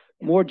ranks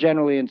more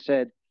generally, and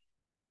said,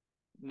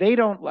 they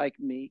don't like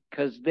me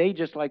because they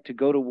just like to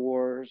go to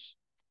wars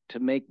to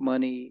make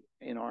money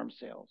in arms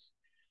sales.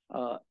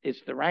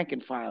 It's the rank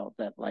and file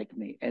that like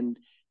me. And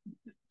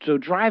so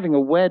driving a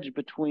wedge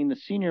between the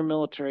senior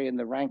military and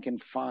the rank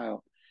and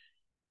file,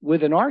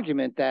 with an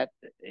argument that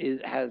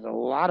has a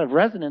lot of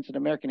resonance in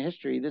American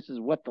history. This is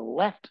what the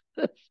left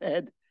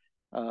said,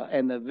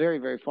 and the very,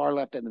 very far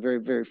left and the very,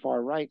 very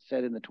far right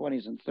said in the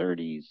 20s and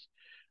 30s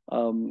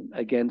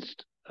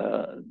against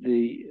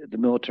the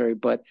military,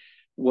 but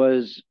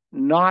was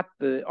not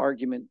the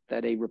argument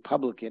that a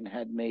Republican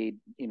had made,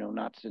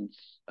 not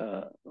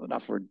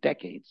for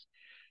decades.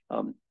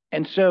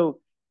 And so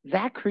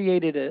that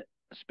created a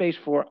space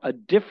for a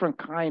different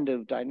kind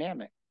of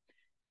dynamic,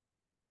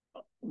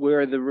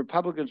 where the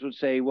Republicans would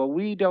say, well,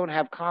 we don't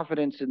have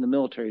confidence in the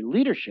military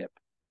leadership.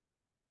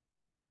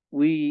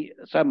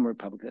 Some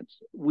Republicans,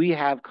 we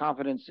have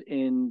confidence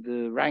in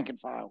the rank and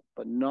file,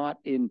 but not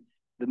in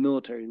the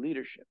military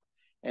leadership.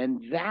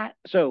 And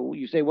so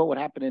you say, what would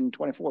happen in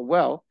 24?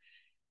 Well,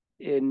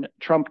 in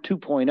Trump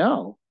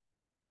 2.0,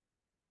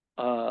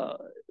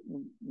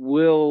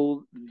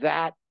 will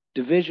that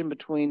division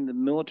between the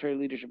military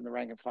leadership and the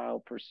rank and file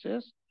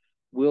persist?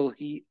 Will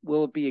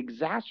it be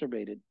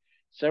exacerbated?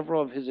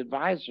 Several of his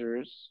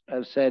advisors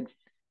have said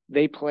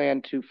they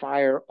plan to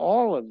fire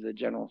all of the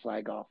general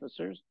flag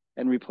officers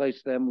and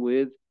replace them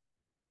with,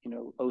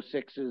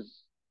 06s,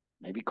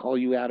 maybe call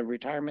you out of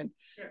retirement,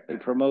 they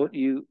promote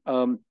you.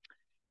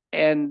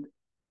 And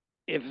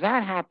if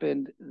that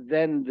happened,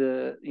 then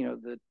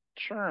the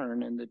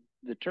churn and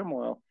the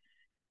turmoil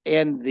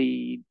and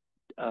the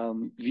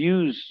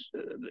views,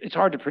 it's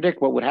hard to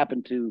predict what would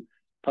happen to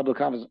public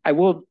confidence. I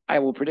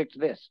will predict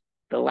this.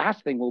 The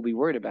last thing we'll be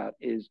worried about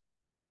is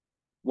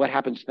what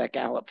happens to that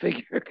Gallup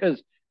figure,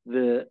 because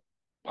the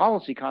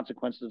policy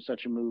consequences of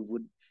such a move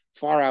would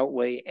far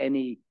outweigh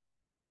any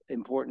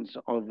importance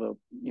of a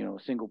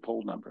single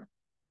poll number.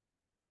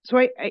 So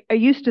I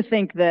used to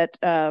think that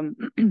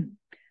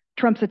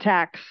Trump's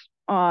attacks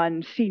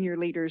on senior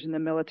leaders in the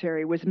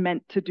military was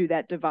meant to do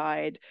that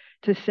divide,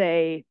 to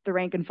say the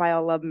rank and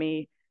file love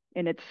me,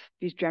 and it's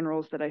these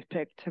generals that I've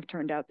picked have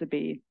turned out to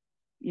be,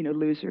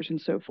 losers and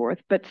so forth.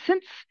 But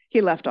since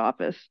he left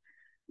office,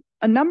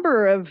 a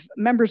number of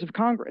members of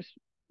Congress,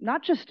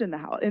 not just in the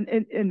House,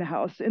 in the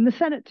House, in the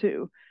Senate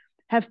too,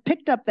 have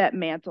picked up that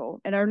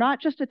mantle and are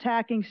not just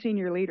attacking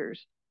senior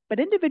leaders, but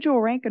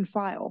individual rank and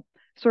file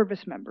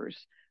service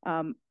members,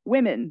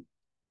 women,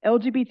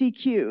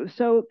 LGBTQ.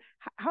 So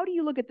how do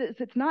you look at this?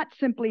 It's not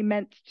simply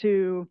meant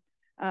to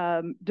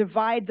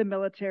divide the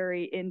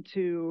military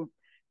into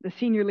the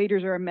senior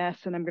leaders are a mess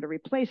and I'm going to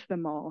replace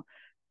them all.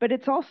 But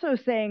it's also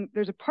saying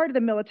there's a part of the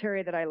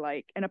military that I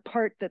like and a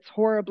part that's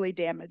horribly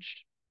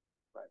damaged.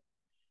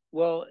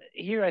 Well,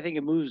 here I think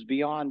it moves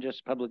beyond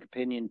just public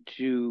opinion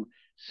to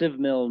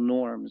civ-mil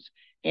norms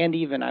and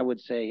even, I would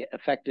say,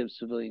 effective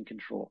civilian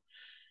control.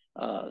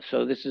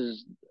 So this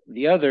is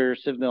the other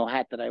civ-mil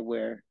hat that I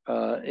wear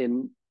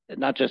in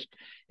not just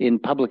in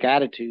public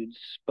attitudes,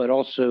 but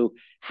also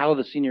how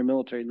the senior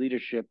military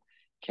leadership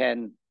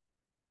can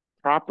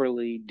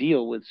properly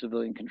deal with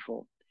civilian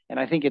control. And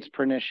I think it's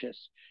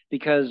pernicious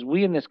because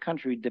we in this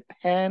country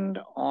depend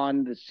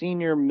on the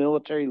senior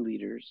military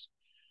leaders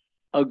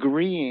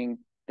agreeing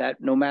that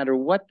no matter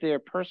what their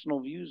personal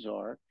views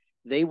are,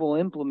 they will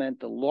implement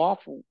the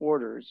lawful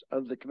orders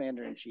of the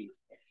commander-in-chief.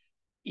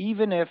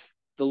 Even if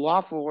the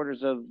lawful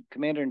orders of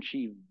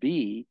commander-in-chief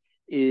B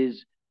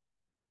is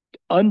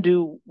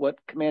undo what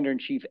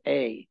commander-in-chief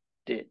A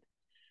did.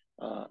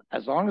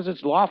 As long as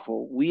it's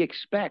lawful, we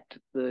expect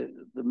the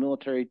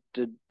military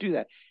to do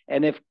that.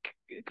 And if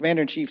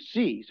commander-in-chief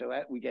C, so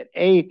we get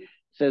A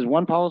says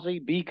one policy,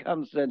 B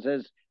comes and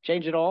says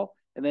change it all,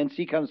 and then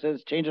C comes and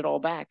says change it all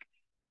back,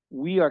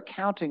 we are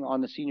counting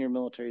on the senior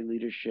military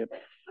leadership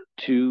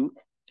to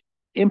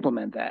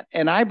implement that.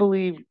 And I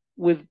believe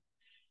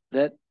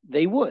that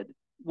they would.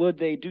 Would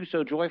they do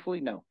so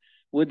joyfully? No.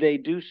 Would they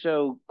do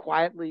so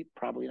quietly?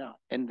 Probably not.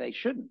 And they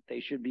shouldn't.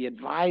 They should be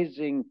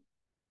advising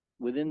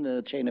within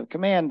the chain of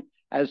command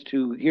as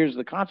to here's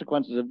the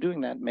consequences of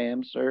doing that,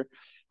 ma'am, sir.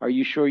 Are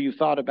you sure you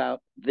thought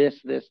about this,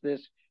 this,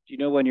 this? Do you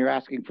know when you're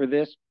asking for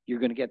this, you're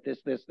going to get this,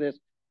 this, this?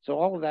 So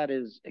all of that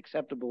is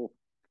acceptable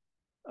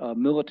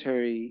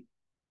military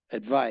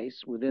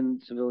advice within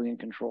civilian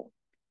control.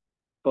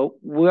 But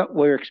what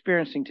we're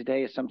experiencing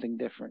today is something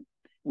different.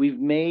 We've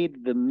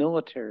made the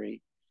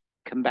military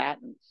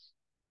combatants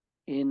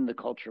in the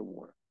culture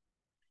war.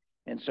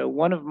 And so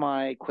one of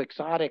my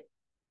quixotic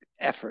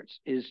efforts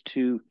is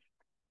to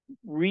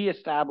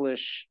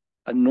reestablish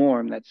a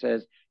norm that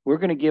says we're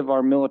going to give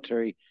our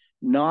military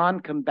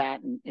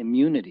non-combatant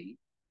immunity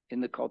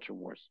in the culture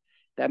wars.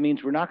 That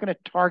means we're not going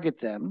to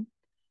target them.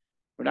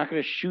 We're not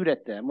going to shoot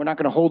at them. We're not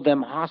going to hold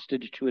them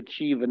hostage to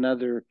achieve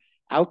another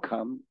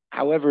outcome,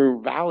 however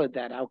valid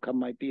that outcome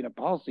might be in a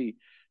policy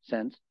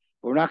sense.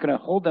 We're not going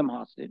to hold them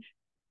hostage.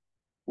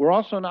 We're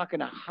also not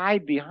going to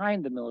hide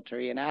behind the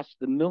military and ask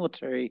the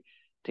military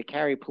to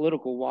carry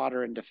political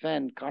water and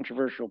defend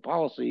controversial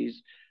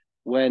policies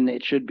when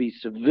it should be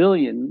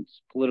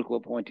civilians, political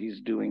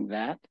appointees doing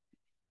that.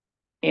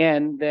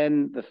 And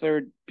then the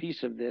third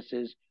piece of this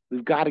is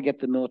we've got to get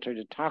the military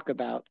to talk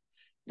about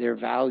their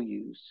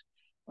values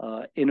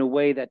in a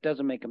way that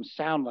doesn't make them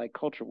sound like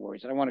culture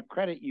wars. And I want to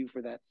credit you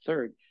for that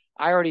third.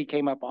 I already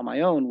came up on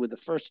my own with the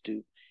first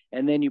two.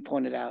 And then you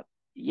pointed out,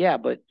 yeah,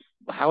 but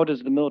how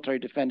does the military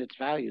defend its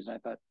values? And I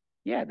thought,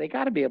 yeah, they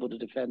got to be able to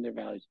defend their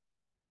values.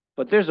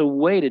 But there's a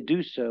way to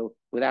do so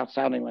without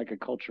sounding like a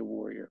culture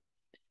warrior.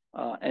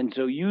 And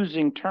so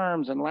using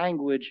terms and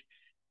language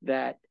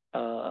that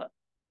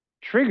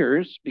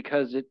triggers,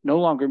 because it no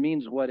longer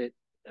means what it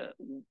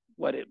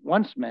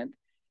once meant,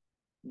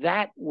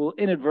 that will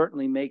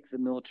inadvertently make the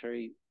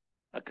military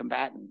a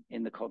combatant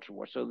in the culture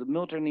war. So the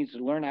military needs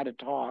to learn how to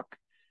talk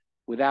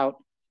without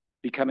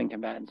becoming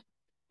combatants.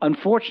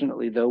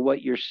 Unfortunately, though,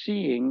 what you're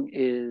seeing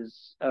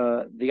is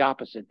the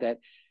opposite, that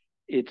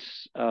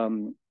it's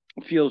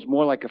feels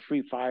more like a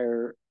free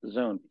fire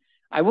zone.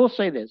 I will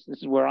say this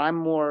is where I'm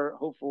more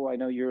hopeful. I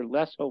know you're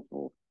less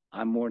hopeful.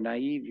 I'm more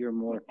naive. You're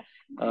more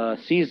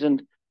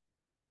seasoned.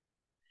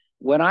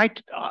 When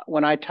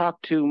I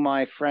talk to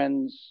my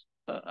friends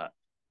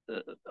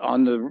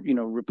on the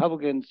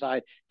Republican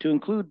side, to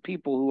include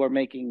people who are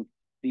making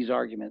these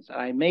arguments,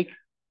 I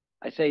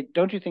say,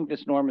 don't you think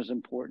this norm is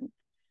important?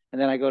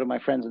 And then I go to my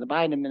friends in the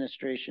Biden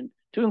administration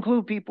to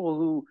include people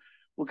who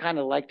would kind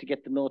of like to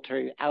get the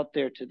military out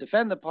there to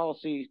defend the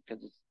policy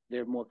because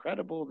they're more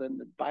credible than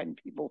the Biden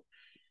people.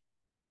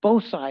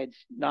 Both sides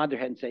nod their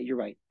head and say, you're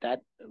right,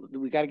 that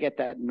we got to get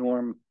that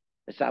norm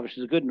established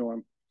as a good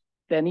norm.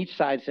 Then each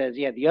side says,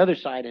 yeah, the other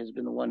side has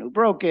been the one who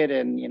broke it.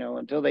 And,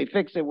 until they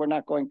fix it, we're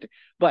not going to.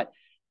 But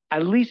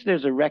at least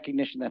there's a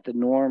recognition that the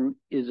norm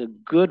is a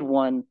good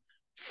one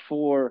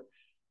for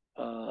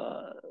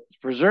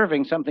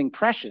preserving something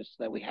precious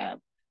that we have,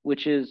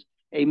 which is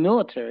a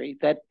military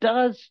that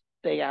does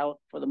stay out,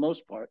 for the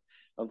most part,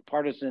 of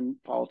partisan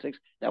politics,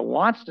 that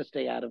wants to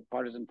stay out of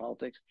partisan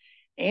politics,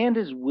 and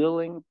is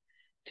willing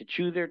to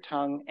chew their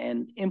tongue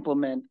and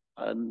implement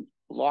a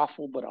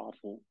lawful but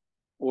awful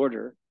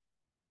order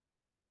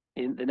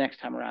in the next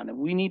time around. And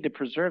we need to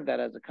preserve that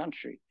as a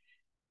country.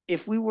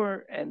 If we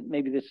were, and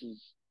maybe this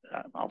is,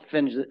 I'll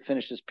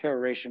finish this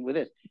peroration with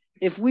this.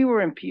 If we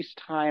were in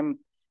peacetime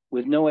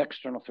with no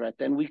external threat,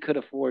 then we could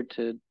afford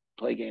to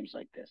play games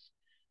like this.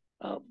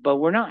 But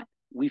we're not.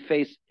 We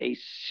face a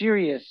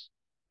serious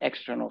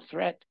external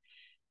threat.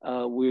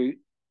 We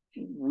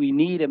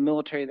need a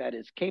military that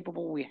is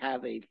capable. We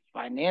have a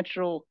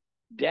financial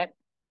debt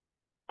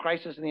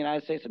crisis in the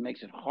United States that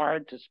makes it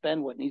hard to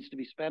spend what needs to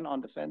be spent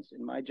on defense,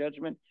 in my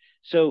judgment.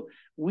 So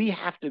we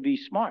have to be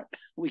smart.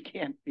 We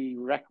can't be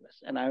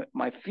reckless. And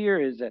my fear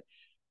is that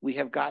we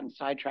have gotten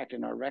sidetracked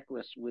and are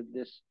reckless with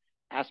this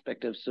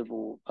aspect of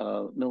civil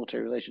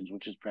military relations,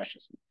 which is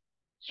precious.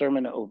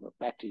 Sermon over.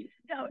 Back to you.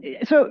 No,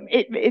 so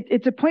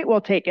it's a point well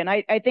taken.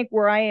 I think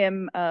where I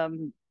am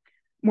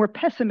more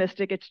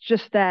pessimistic, it's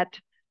just that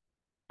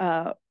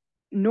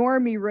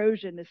norm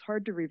erosion is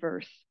hard to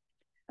reverse.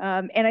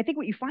 And I think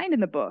what you find in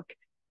the book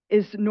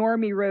is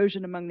norm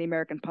erosion among the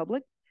American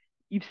public.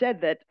 You've said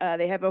that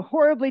they have a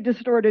horribly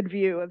distorted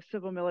view of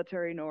civil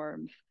military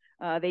norms.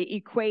 They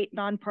equate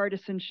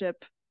nonpartisanship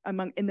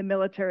in the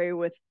military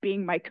with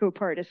being my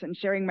co-partisan,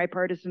 sharing my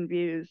partisan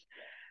views.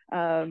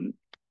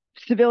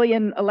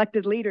 Civilian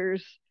elected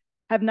leaders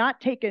have not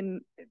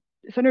taken,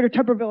 Senator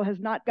Tuberville has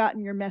not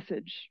gotten your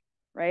message,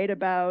 right,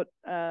 about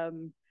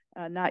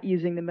not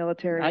using the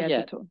military as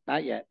a tool.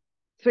 Not yet.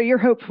 So you're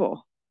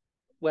hopeful.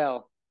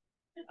 Well,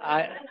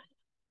 I'm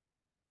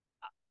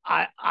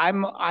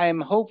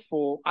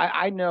hopeful.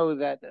 I know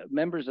that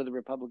members of the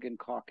Republican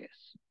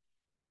caucus,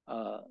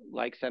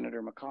 like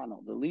Senator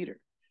McConnell, the leader,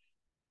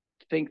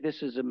 think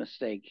this is a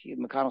mistake.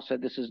 McConnell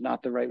said this is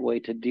not the right way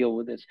to deal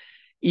with this,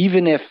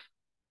 even if,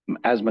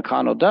 as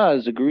McConnell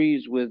does,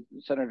 agrees with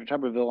Senator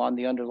Tuberville on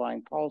the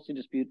underlying policy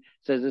dispute,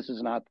 says this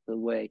is not the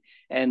way.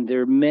 And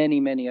there are many,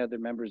 many other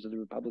members of the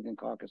Republican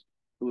caucus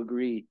who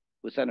agree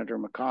with Senator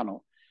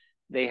McConnell.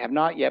 They have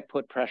not yet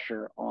put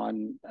pressure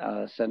on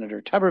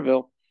Senator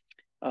Tuberville.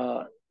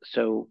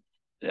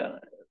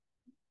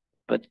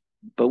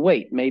 But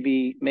wait,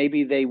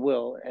 maybe they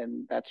will,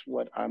 and that's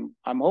what I'm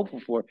hopeful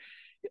for.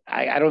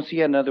 I don't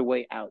see another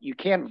way out. You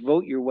can't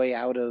vote your way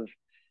out of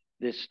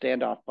this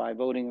standoff by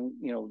voting,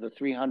 the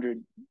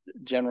 300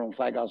 general and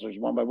flag officers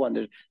one by one.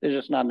 There's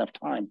just not enough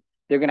time.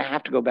 They're going to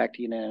have to go back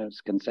to unanimous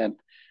consent,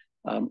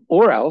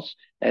 or else.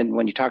 And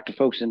when you talk to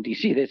folks in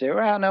D.C., they say,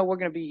 "Well, no, we're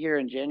going to be here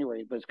in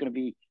January, but it's going to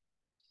be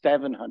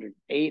 700,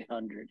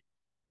 800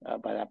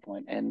 by that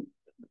point." And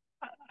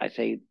I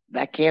say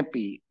that can't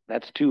be.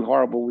 That's too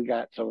horrible.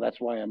 So that's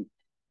why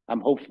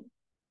I'm hopeful.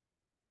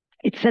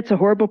 It sets a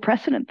horrible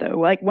precedent, though.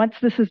 Like once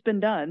this has been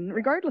done,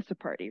 regardless of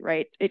party,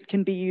 right, it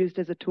can be used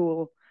as a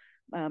tool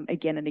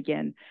again and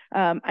again.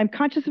 I'm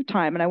conscious of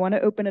time, and I want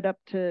to open it up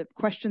to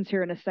questions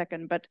here in a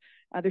second, but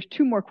there's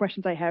two more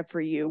questions I have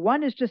for you.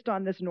 One is just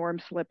on this norm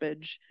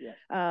slippage. Yes.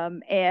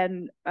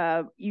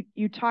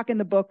 You talk in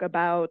the book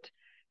about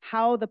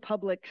how the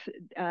public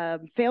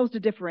fails to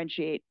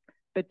differentiate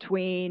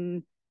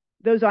between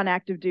those on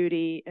active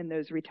duty and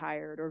those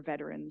retired or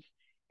veterans.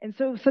 And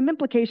so some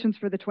implications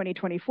for the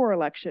 2024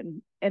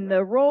 election and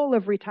the role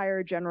of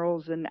retired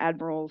generals and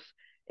admirals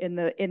in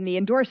the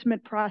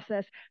endorsement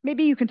process.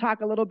 Maybe you can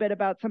talk a little bit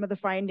about some of the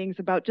findings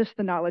about just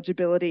the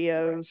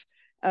knowledgeability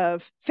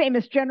of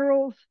famous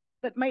generals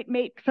that might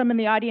make some in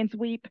the audience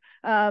weep,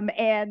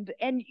 and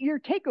your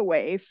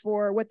takeaway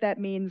for what that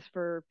means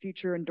for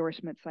future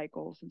endorsement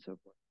cycles and so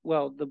forth.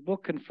 Well, the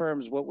book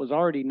confirms what was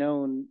already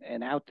known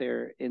and out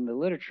there in the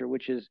literature,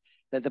 which is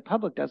that the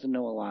public doesn't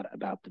know a lot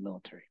about the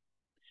military.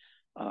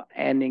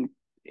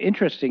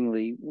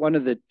 Interestingly, one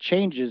of the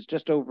changes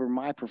just over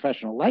my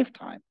professional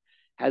lifetime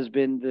has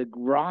been the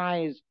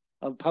rise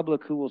of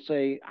public who will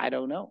say, I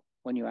don't know,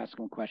 when you ask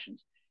them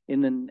questions.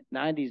 In the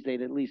 90s,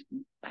 they'd at least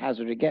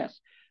hazard a guess.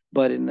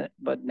 But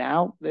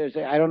now there's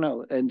I don't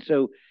know. And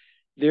so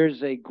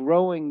there's a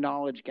growing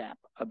knowledge gap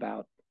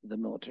about the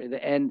military.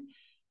 And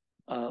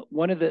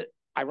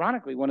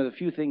ironically, one of the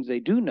few things they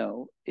do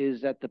know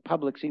is that the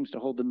public seems to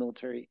hold the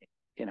military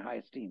in high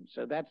esteem.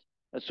 So that's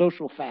a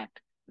social fact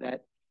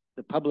that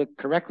the public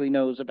correctly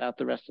knows about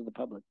the rest of the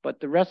public. But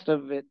the rest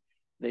of it,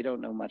 they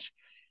don't know much.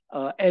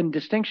 And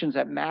distinctions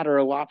that matter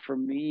a lot for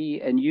me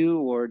and you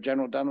or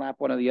General Dunlap,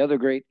 one of the other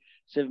great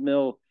Civ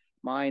Mil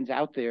minds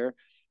out there.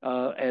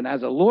 And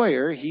as a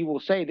lawyer, he will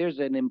say there's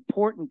an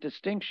important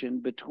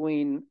distinction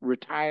between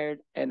retired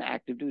and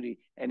active duty.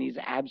 And he's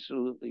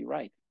absolutely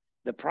right.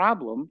 The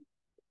problem,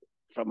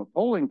 from a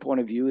polling point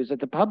of view, is that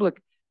the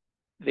public,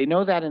 they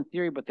know that in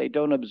theory, but they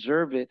don't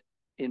observe it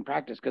in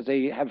practice because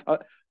they have a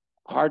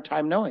hard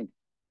time knowing.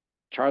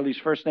 Charlie's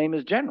first name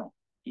is General,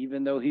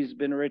 even though he's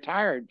been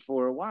retired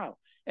for a while.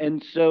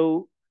 And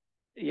so,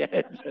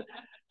 yeah,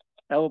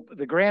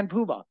 the grand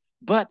poobah.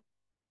 But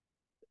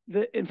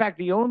in fact,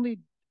 the only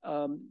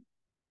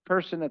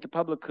person that the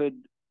public could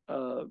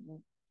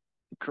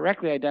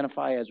correctly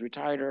identify as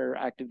retired or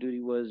active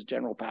duty was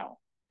General Powell.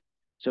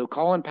 So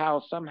Colin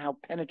Powell somehow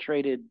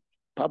penetrated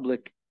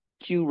public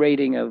Q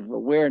rating of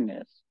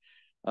awareness.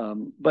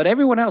 But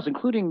everyone else,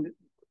 including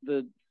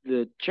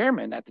the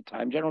chairman at the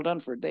time, General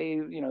Dunford, they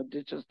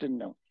just didn't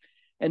know.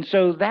 And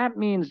so that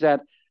means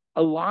that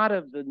a lot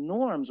of the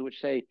norms which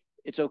say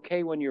it's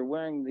okay when you're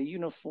wearing the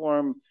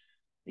uniform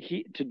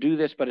to do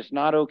this, but it's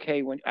not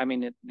okay when,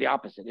 the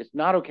opposite. It's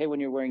not okay when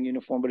you're wearing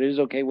uniform, but it is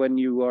okay when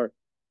you are,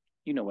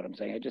 you know what I'm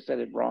saying. I just said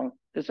it wrong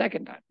the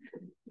second time.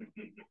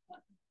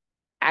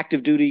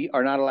 Active duty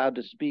are not allowed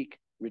to speak.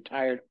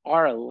 Retired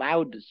are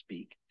allowed to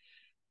speak.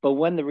 But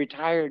when the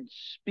retired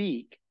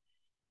speak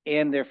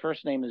and their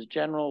first name is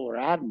General or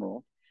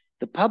Admiral,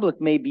 the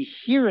public may be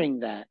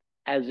hearing that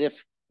as if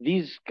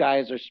these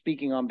guys are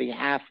speaking on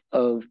behalf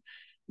of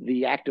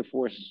the active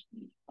force.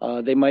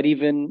 They might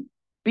even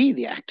be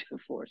the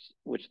active force,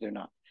 which they're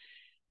not.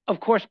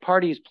 Of course,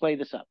 parties play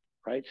this up,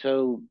 right?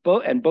 So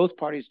both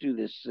parties do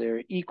this.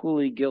 They're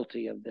equally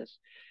guilty of this.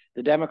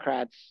 The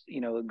Democrats,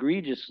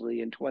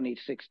 egregiously in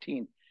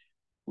 2016,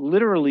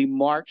 literally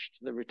marched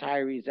the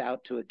retirees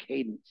out to a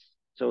cadence.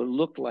 So it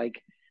looked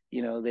like,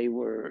 they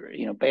were,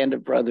 band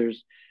of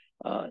brothers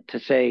to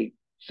say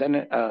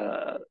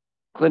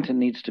Clinton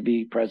needs to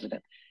be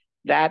president.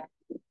 That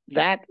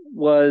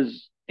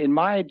was, in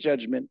my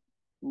judgment,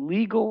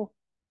 legal,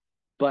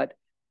 but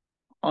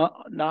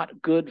not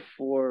good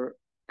for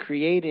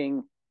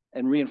creating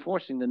and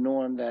reinforcing the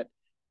norm that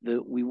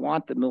we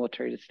want the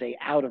military to stay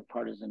out of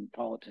partisan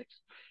politics.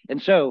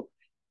 And so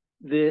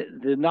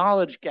the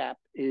knowledge gap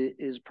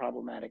is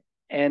problematic.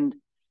 And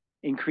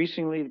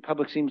increasingly, the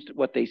public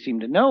what they seem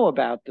to know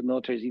about the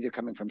military is either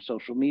coming from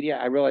social media.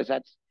 I realize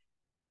that's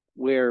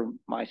where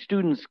my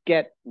students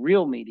get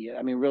real media.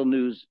 Real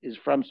news is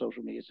from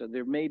social media. So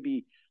there may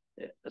be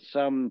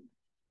some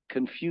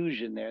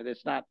confusion there.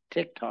 That's not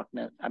TikTok.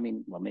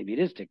 Well, maybe it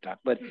is TikTok,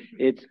 but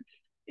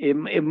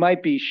it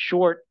might be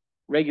short,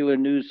 regular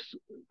news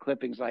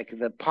clippings like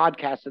the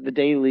podcast of the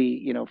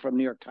Daily, from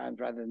New York Times,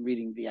 rather than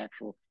reading the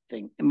actual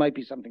thing. It might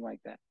be something like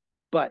that.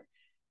 But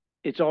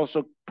it's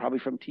also probably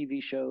from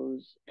TV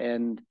shows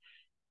and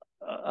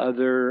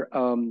other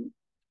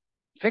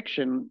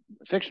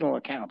fictional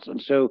accounts.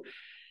 And so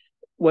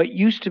what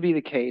used to be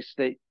the case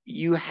that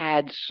you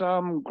had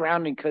some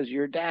grounding because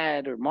your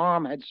dad or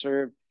mom had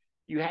served,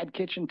 you had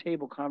kitchen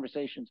table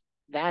conversations,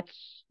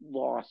 that's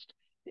lost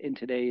in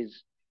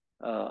today's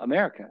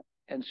America.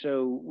 And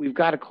so we've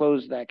got to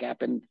close that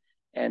gap.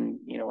 And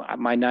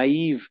my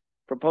naive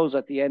proposal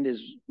at the end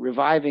is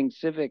reviving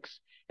civics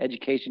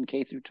education,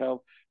 K through 12,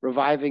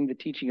 reviving the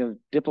teaching of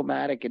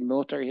diplomatic and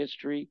military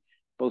history,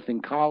 both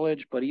in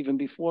college, but even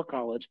before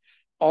college.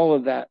 All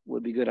of that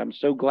would be good. I'm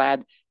so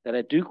glad that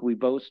at Duke we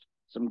boast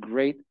some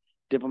great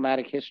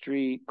diplomatic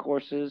history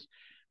courses.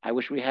 I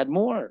wish we had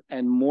more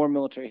and more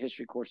military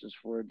history courses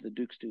for the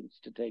Duke students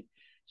to take,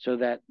 so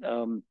that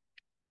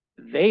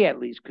they at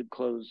least could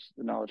close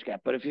the knowledge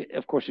gap. But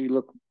of course, if you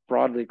look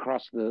broadly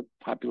across the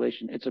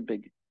population, it's a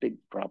big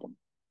problem.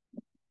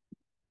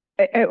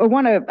 I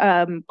want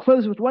to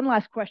close with one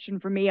last question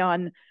for me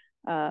on,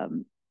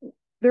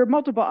 there are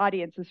multiple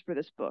audiences for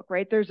this book,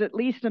 right? There's at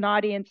least an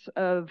audience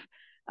of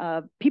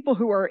people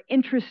who are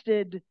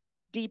interested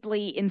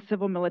deeply in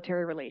civil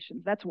military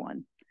relations. That's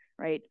one,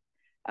 right?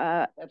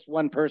 That's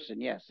one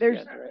person, yes. There's,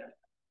 yes,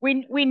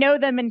 right. we know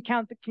them and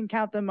can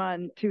count them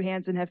on two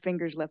hands and have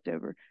fingers left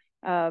over.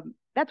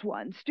 That's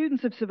one.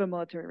 Students of civil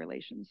military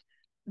relations.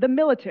 The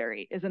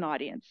military is an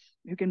audience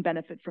who can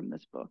benefit from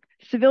this book.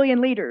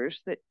 Civilian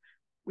leaders that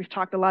we've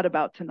talked a lot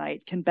about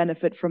tonight can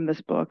benefit from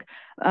this book.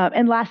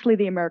 And lastly,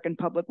 the American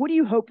public. What do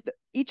you hope that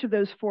each of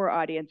those four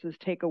audiences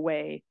take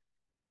away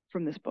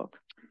from this book?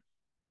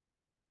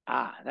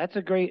 That's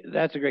a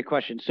great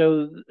question.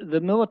 So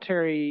the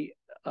military,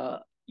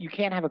 you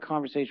can't have a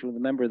conversation with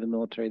a member of the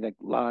military that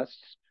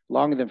lasts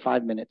longer than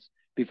 5 minutes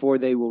before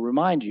they will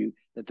remind you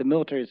that the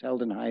military is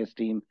held in high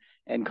esteem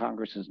and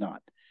Congress is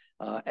not.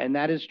 And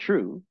that is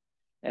true.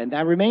 And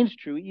that remains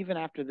true even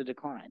after the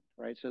decline,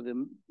 right? So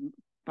the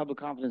public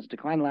confidence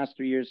declined the last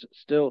 3 years,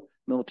 still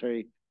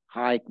military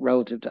high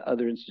relative to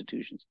other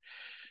institutions.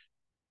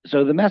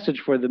 So the message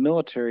for the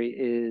military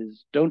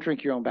is don't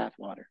drink your own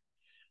bathwater.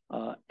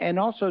 And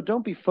also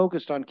don't be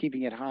focused on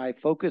keeping it high,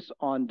 focus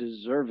on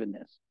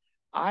deservedness.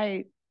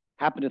 I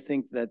happen to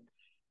think that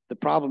the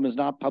problem is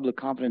not public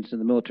confidence in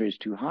the military is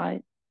too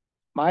high.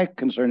 My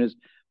concern is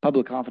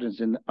public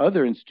confidence in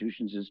other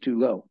institutions is too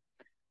low.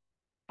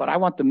 But I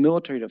want the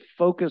military to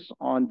focus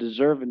on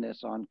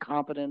deservedness, on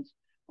competence,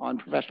 on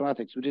professional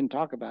ethics. We didn't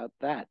talk about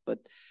that, but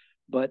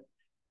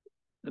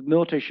the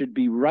military should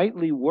be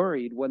rightly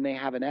worried when they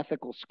have an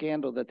ethical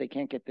scandal that they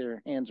can't get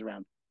their hands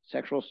around.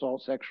 Sexual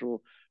assault,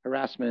 sexual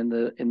harassment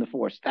in the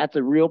force. That's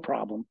a real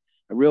problem,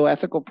 a real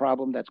ethical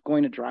problem that's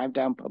going to drive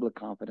down public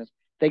confidence.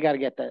 They got to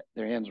get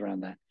their hands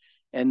around that.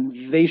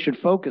 And they should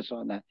focus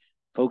on that,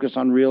 focus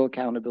on real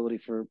accountability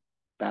for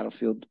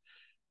battlefield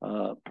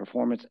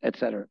performance, et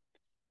cetera.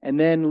 And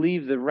then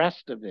leave the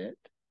rest of it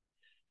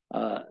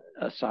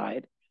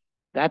aside.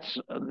 That's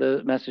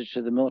the message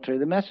to the military.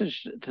 The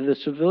message to the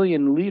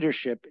civilian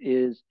leadership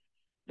is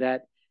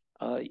that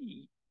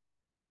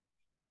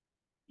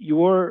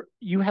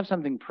you have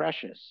something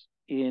precious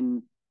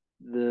in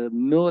the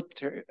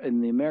military,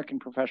 in the American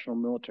professional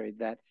military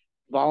that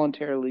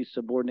voluntarily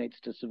subordinates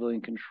to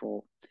civilian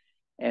control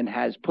and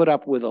has put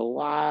up with a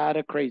lot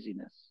of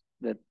craziness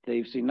that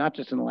they've seen, not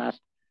just in the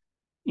last,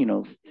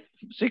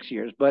 6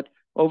 years, but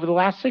over the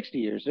last 60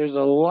 years. There's a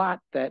lot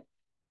that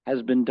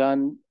has been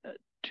done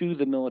to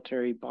the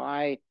military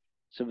by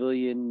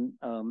civilian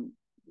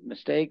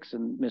mistakes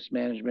and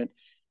mismanagement,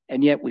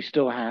 and yet we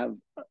still have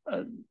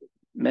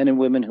men and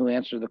women who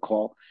answer the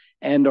call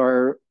and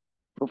are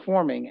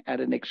performing at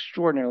an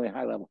extraordinarily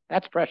high level.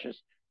 That's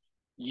precious.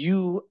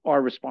 You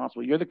are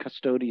responsible. You're the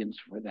custodians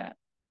for that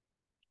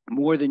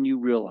more than you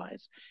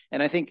realize.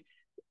 And I think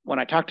when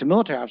I talk to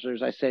military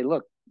officers, I say,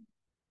 look,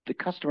 the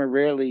customer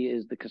rarely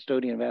is the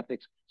custodian of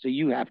ethics, so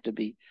you have to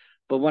be.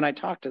 But when I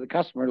talk to the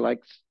customer, like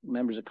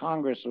members of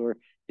Congress or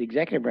the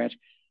executive branch,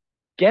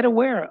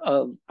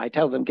 I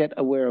tell them, get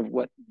aware of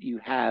what you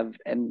have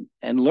and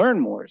learn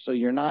more. So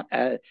you're not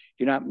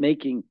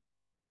making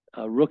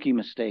rookie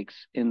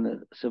mistakes in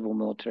the civil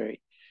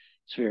military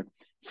sphere.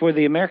 For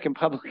the American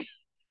public,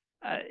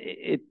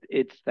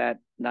 it's that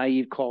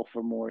naive call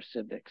for more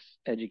civics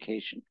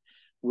education.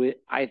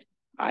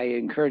 I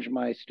encourage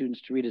my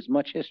students to read as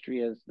much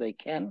history as they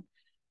can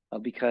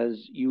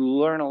because you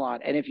learn a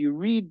lot. And if you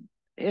read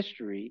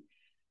history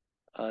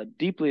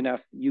deeply enough,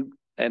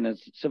 and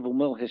as civil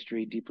mil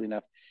history deeply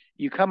enough,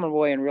 you come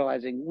away and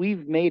realizing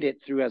we've made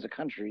it through as a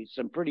country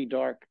some pretty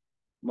dark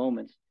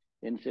moments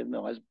in civil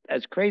mil.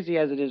 As crazy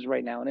as it is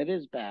right now, and it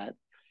is bad,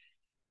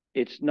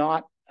 it's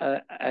not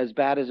as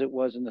bad as it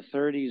was in the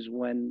 30s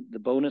when the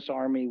bonus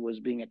army was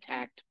being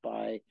attacked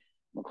by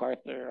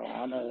MacArthur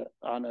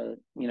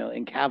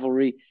in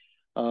cavalry.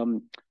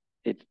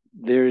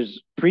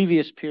 There's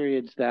previous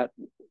periods that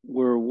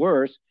were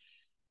worse,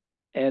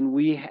 and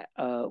we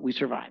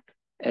survived.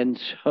 And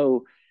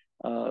so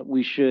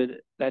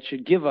that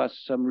should give us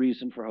some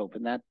reason for hope.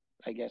 And that,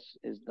 I guess,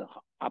 is the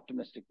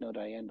optimistic note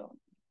I end on.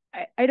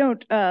 I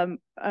don't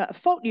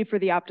fault you for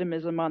the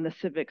optimism on the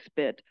civics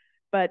bit,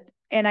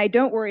 and I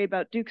don't worry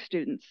about Duke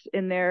students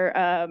in their,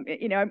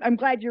 I'm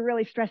glad you're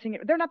really stressing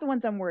it. They're not the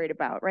ones I'm worried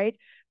about, right?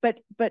 But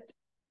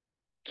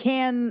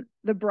can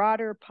the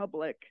broader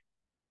public,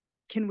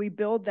 can we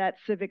build that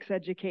civics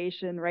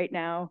education right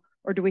now?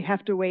 Or do we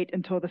have to wait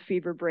until the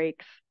fever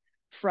breaks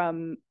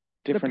from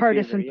the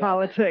partisan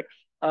politics?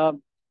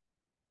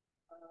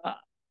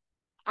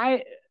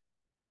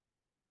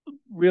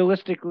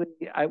 Realistically,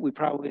 we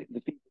probably,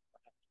 the fever,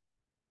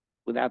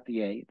 without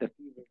the A, the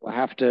fever will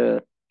have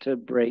to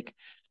break.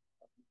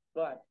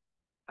 But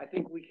I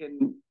think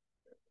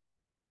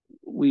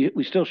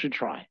we still should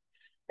try.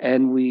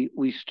 And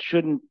we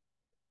shouldn't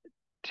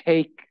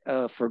take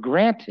for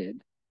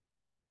granted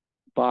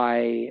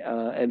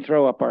and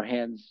throw up our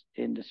hands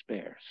in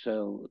despair.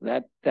 So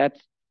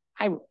it's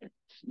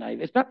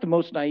naive. It's not the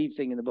most naive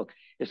thing in the book.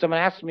 If someone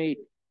asks me,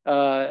 in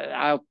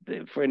a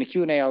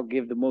Q&A, I'll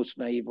give the most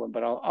naive one,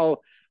 but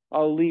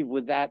I'll leave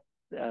with that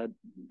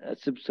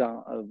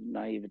soupçon of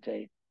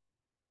naivete.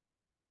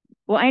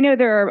 Well, I know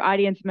there are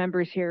audience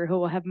members here who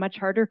will have much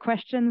harder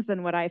questions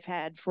than what I've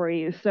had for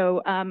you.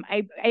 So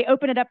I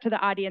open it up to the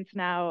audience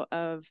now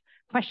of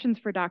questions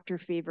for Dr.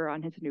 Feaver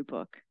on his new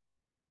book.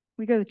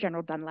 We go with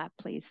General Dunlap,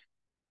 please.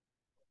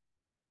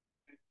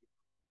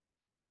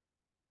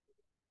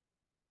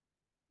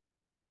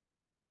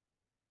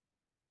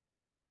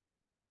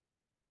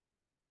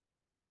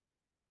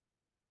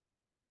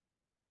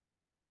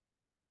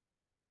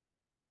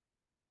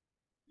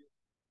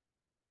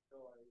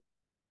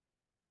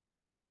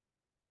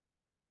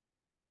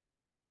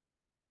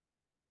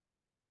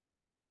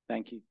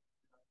 Thank you.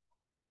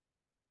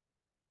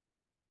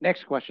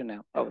 Next question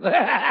now. Oh.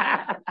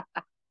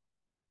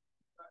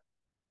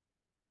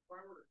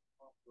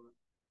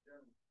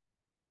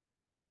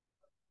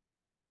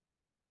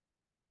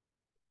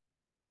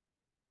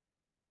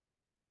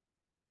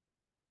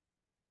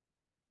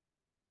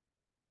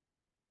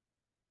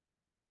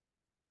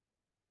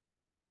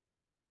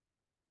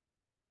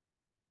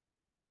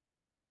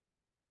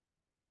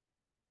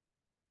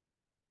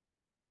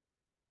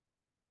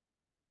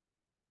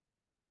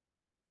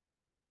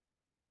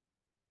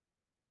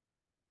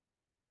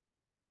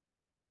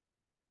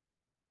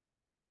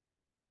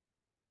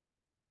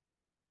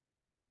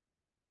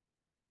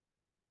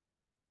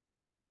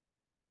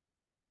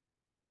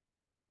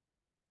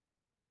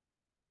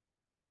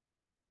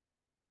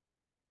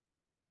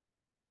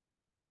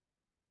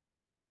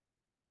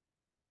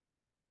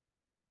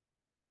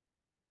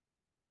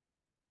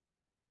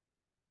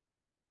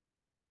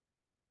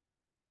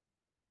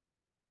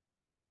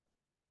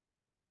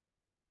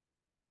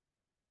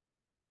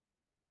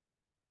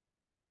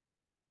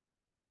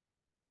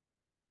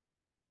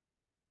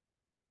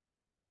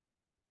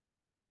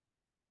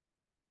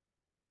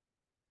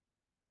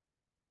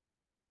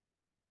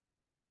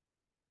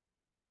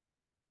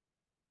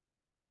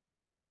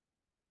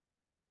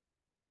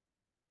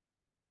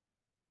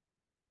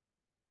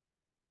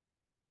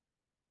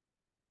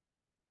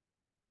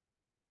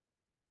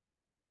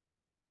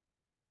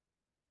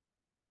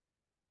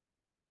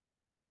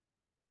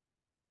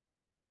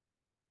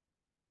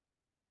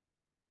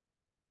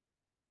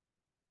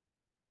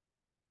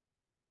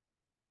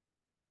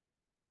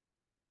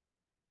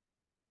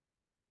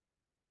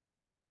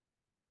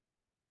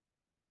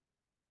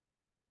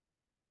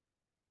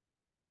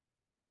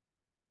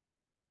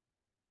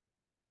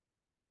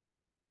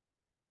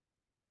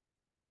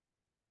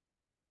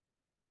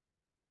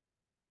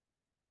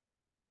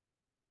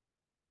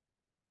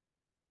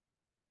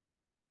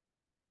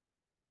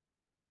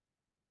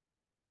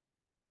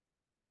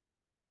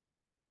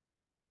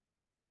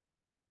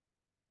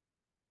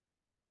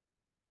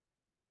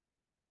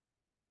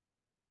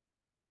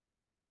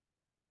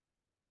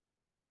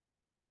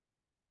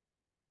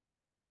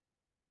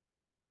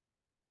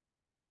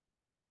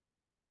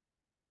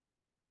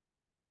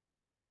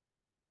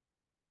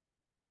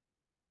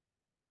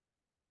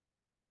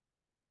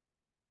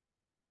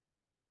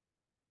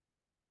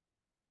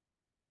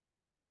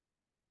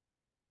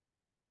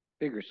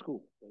 Bigger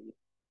school.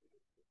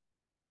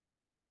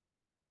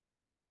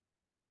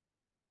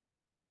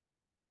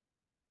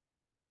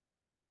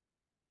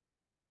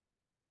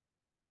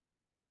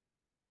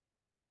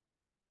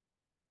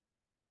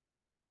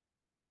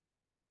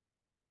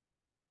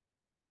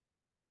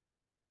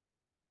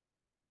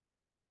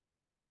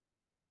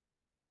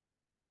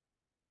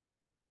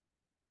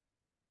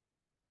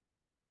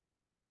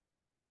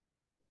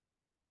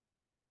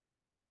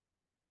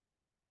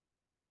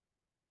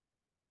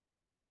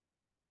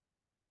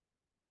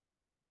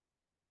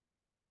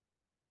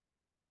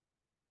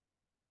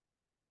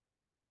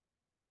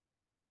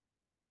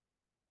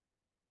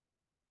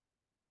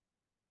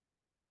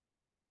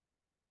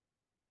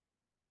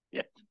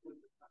 Yeah.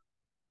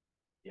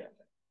 Yeah.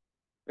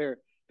 Fair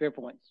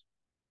points.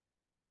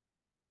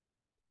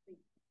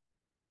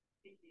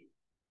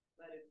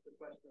 That is the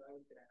question I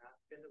was going to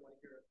ask. I didn't want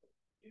to hear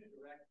you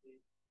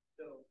directly.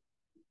 So,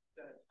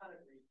 done a ton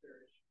of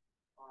research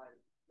on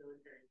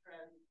military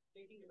trends,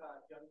 thinking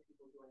about young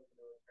people joining the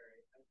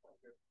military. I just want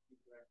to hear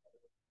you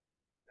directly.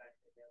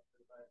 Exactly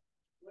answer, but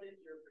what is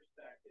your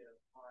perspective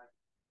on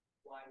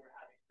why we're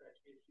having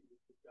such issues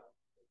with young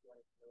people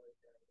joining the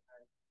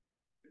military? And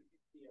could you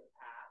see a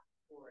path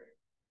for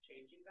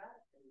changing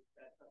that? And is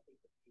that something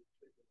that you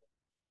should do?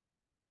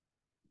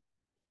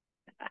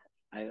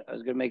 I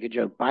was going to make a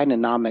joke.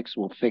 Bidenomics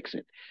will fix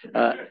it,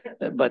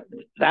 but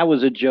that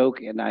was a joke,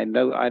 and I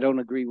know I don't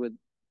agree with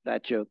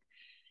that joke.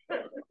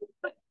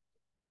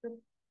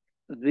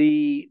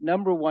 The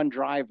number one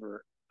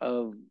driver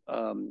of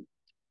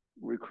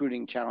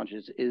recruiting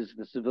challenges is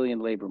the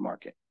civilian labor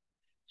market.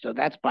 So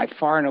that's by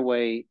far and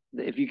away,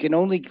 if you can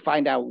only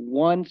find out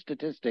one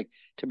statistic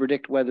to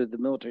predict whether the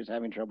military is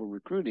having trouble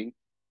recruiting,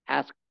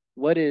 ask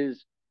what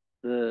is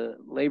the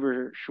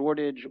labor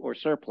shortage or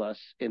surplus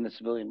in the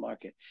civilian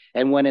market.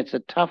 And when it's a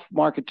tough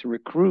market to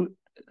recruit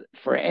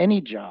for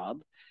any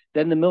job,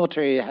 then the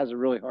military has a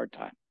really hard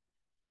time.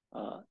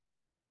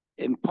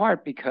 In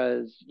part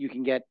because you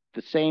can get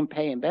the same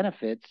pay and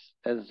benefits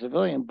as a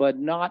civilian, but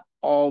not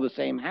all the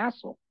same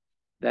hassle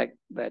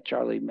that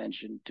Charlie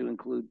mentioned, to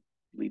include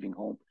leaving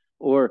home,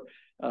 or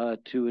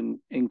to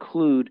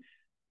include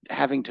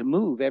having to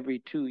move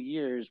every 2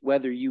 years,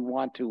 whether you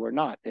want to or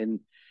not. And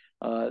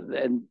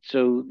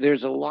so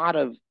there's a lot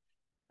of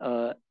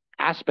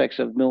aspects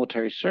of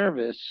military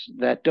service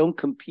that don't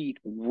compete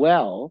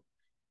well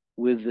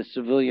with the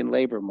civilian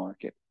labor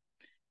market.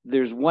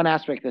 There's one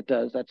aspect that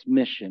does, that's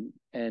mission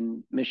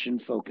and mission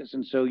focus.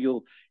 And so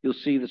you'll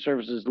see the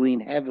services lean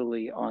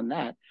heavily on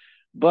that.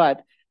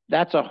 But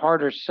that's a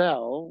harder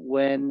sell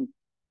when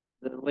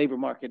the labor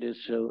market is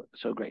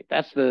so great.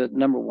 That's the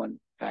number one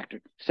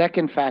factor.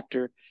 Second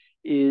factor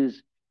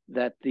is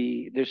that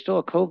there's still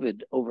a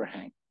COVID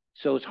overhang.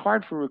 So it's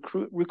hard for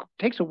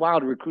takes a while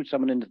to recruit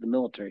someone into the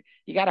military.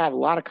 You got to have a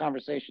lot of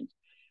conversations.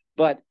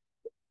 But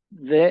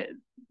the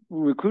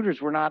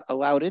recruiters were not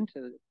allowed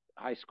into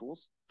high schools.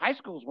 High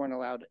schools weren't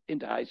allowed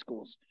into high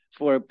schools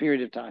for a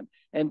period of time.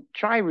 And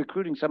try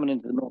recruiting someone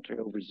into the military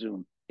over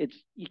Zoom.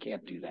 You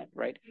can't do that,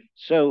 right?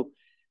 So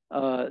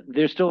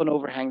there's still an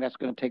overhang that's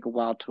going to take a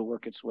while to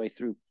work its way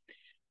through.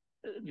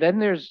 Then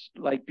there's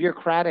like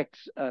bureaucratic,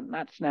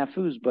 not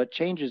snafus, but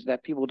changes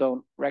that people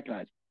don't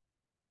recognize.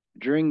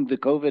 During the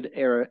COVID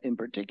era in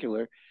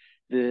particular,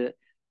 the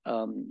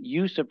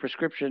use of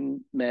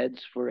prescription meds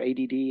for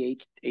ADD,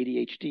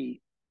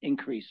 ADHD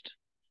increased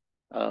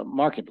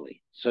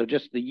markedly. So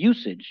just the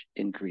usage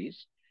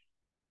increased.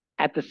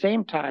 At the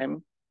same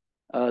time,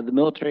 the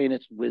military in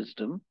its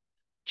wisdom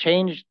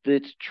changed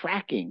its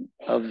tracking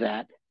of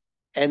that,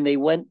 and they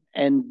went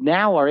and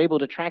now are able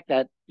to track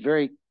that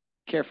very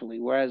carefully.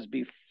 Whereas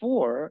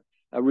before,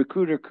 a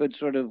recruiter could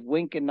sort of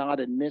wink and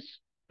nod and miss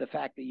the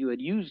fact that you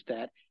had used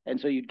that, and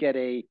so you'd get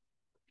a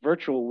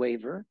virtual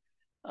waiver.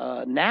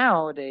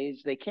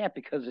 Nowadays, they can't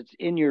because it's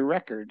in your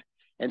record,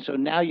 and so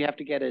now you have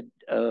to get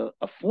a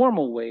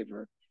formal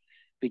waiver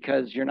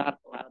because you're not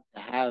allowed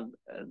to have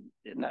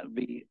not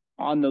be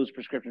on those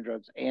prescription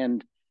drugs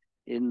and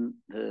in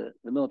the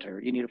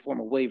military. You need a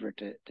formal waiver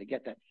to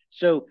get that.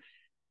 So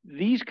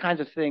these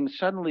kinds of things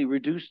suddenly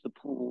reduce the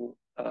pool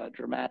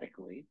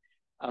dramatically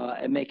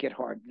and make it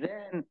hard.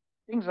 Then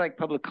things like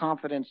public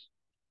confidence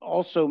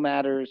also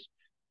matters,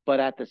 but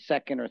at the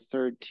second or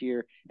third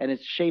tier, and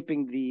it's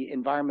shaping the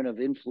environment of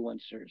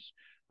influencers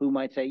who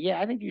might say,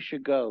 yeah, I think you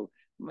should go.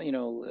 You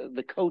know,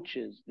 the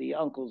coaches, the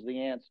uncles,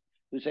 the aunts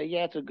who say,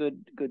 yeah, it's a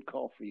good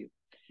call for you.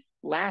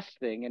 Last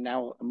thing, and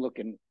now I'm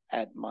looking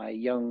at my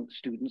young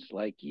students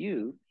like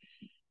you,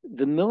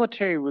 the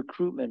military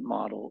recruitment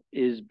model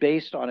is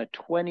based on a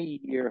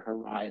 20-year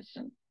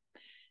horizon.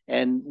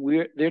 And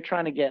they're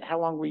trying to get, how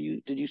long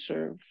did you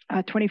serve?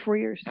 24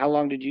 years. How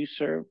long did you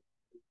serve?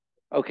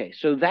 Okay,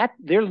 so that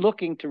they're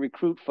looking to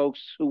recruit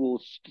folks who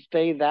will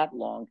stay that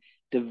long,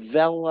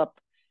 develop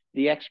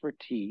the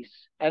expertise.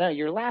 I know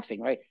you're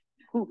laughing, right?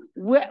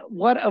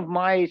 What of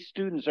my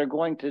students are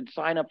going to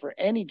sign up for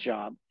any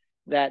job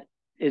that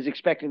is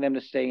expecting them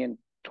to stay in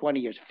 20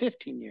 years,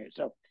 15 years?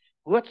 So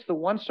what's the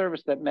one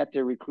service that met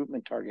their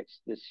recruitment targets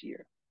this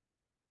year?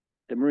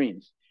 The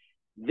Marines.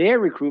 Their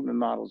recruitment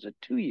model is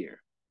a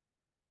 2-year.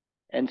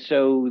 And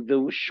so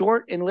the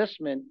short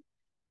enlistment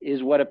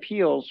is what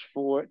appeals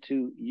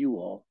to you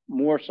all,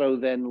 more so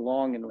than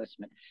long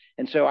enlistment.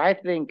 And so I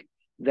think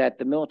that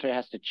the military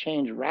has to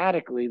change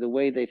radically the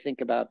way they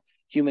think about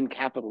human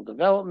capital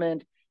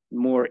development,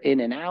 more in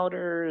and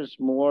outers,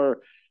 more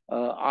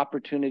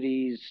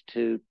opportunities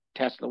to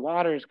test the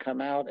waters,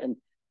 come out, and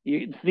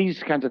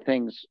these kinds of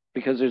things,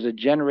 because there's a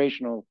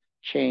generational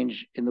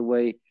change in the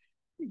way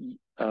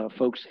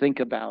folks think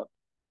about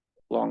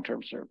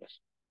long-term service.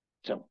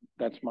 So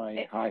that's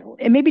my high horse.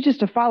 And maybe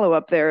just a follow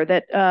up there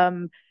that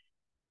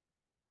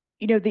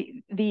you know,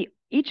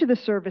 each of the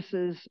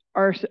services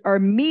are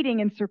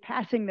meeting and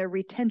surpassing their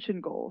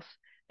retention goals.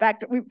 In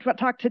fact, we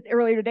talked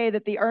earlier today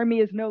that the Army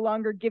is no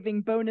longer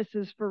giving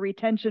bonuses for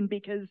retention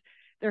because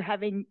they're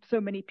having so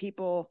many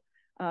people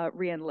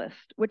re-enlist,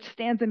 which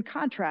stands in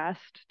contrast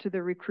to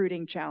the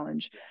recruiting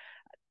challenge.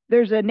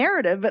 There's a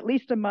narrative, at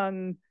least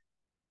among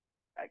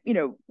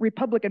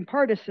Republican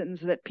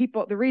partisans, that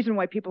the reason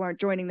why people aren't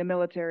joining the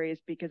military is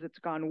because it's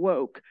gone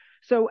woke.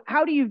 So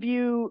how do you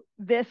view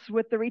this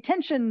with the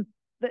retention?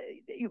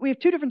 We have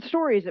two different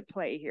stories at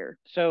play here.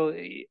 So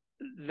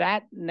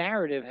that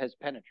narrative has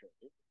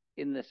penetrated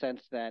in the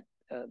sense that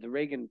the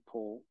Reagan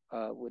poll,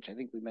 which I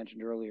think we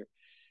mentioned earlier,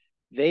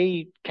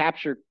 they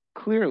capture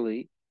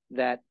clearly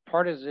that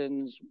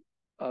partisans,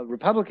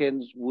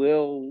 Republicans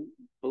will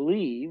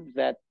believe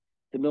that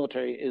the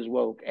military is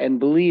woke and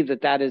believe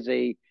that that is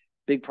a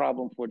big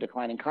problem for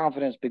declining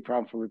confidence, big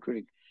problem for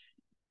recruiting.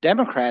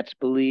 Democrats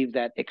believe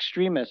that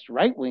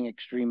right-wing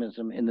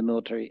extremism in the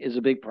military is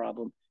a big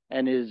problem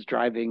and is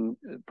driving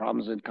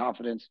problems in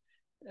confidence,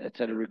 et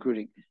cetera,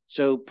 recruiting.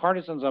 So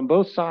partisans on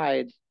both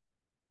sides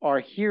are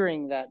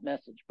hearing that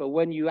message. But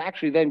when you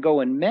actually then go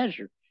and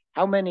measure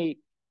how many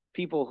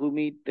people who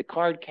meet the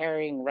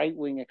card-carrying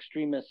right-wing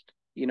extremist,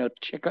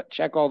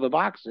 check all the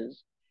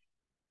boxes,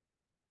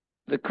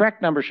 the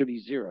correct number should be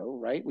 0,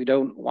 right? We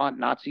don't want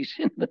Nazis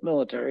in the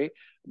military,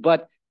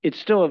 but it's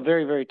still a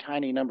very, very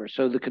tiny number.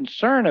 So the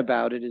concern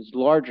about it is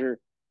larger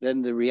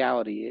than the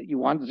reality. You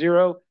want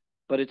 0,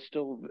 but it's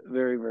still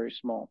very, very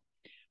small.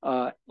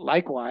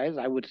 Likewise,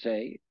 I would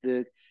say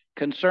the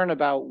concern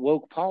about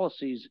woke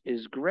policies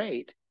is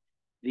great.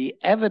 The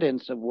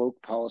evidence of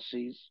woke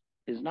policies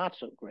is not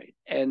so great.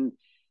 And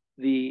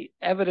the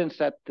evidence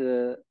that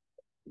the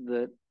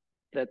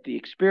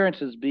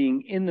experiences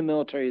being in the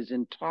military is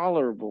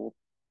intolerable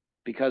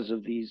because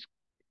of these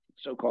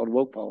so-called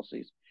woke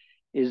policies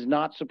is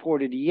not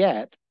supported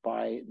yet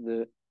by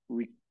the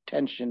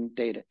retention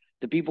data.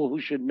 The people who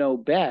should know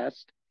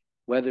best,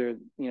 whether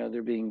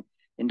they're being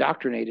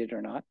indoctrinated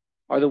or not,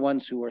 are the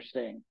ones who are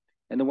staying.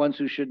 And the ones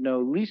who should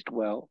know least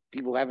well,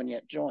 people who haven't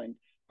yet joined,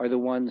 are the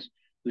ones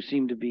who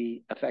seem to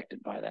be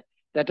affected by that.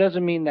 That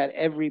doesn't mean that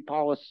every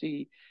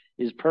policy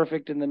is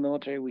perfect in the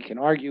military. We can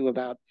argue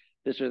about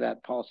this or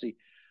that policy,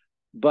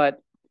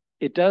 but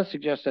it does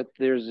suggest that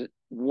there's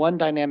one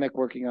dynamic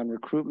working on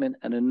recruitment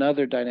and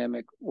another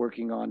dynamic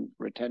working on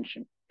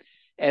retention.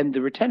 And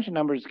the retention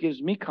numbers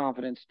gives me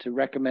confidence to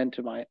recommend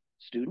to my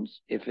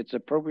students, if it's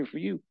appropriate for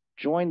you,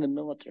 join the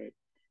military,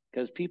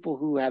 because people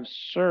who have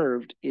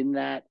served in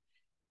that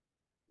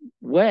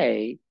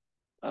way,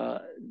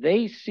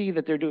 they see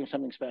that they're doing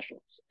something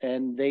special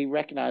and they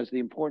recognize the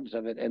importance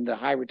of it, and the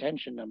high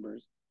retention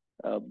numbers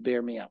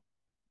bear me out.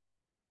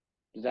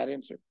 Does that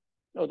answer?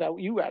 Oh, that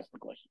you asked the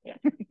question. Yeah.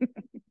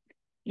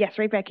 Yes,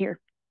 right back here.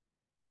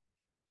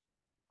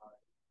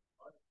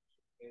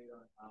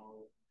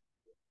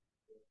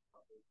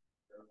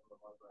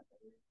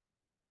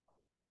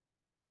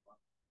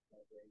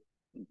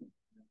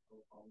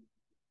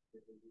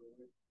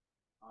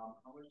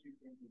 How much do you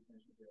think we can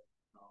get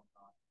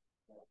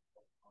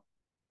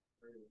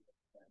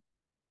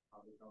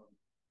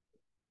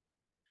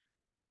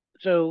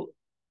so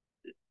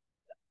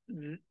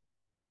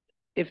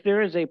if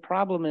there is a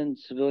problem in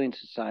civilian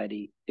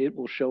society, it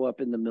will show up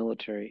in the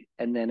military,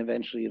 and then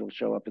eventually it'll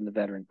show up in the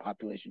veteran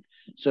population.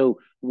 So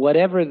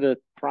whatever the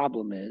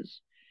problem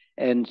is,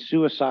 and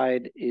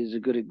suicide is a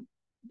good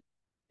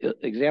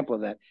example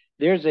of that.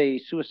 There's a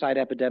suicide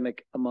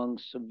epidemic among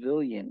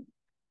civilian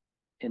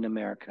in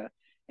America,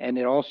 and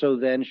it also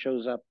then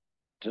shows up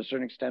to a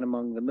certain extent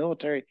among the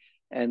military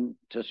and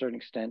to a certain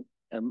extent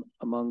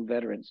among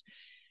veterans.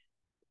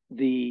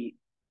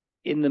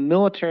 In the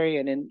military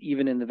and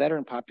even in the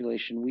veteran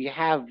population, we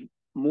have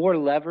more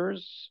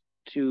levers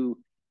to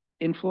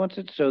influence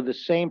it. So the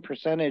same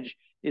percentage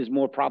is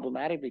more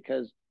problematic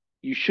because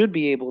you should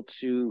be able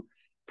to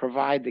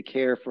provide the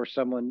care for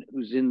someone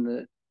who's in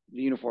the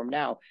uniform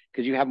now,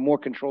 because you have more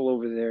control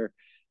over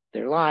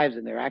their lives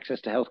and their access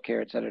to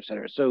healthcare, et cetera, et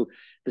cetera. So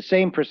the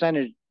same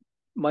percentage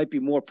might be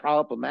more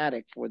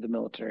problematic for the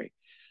military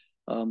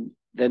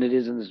than it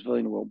is in the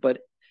civilian world. But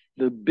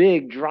the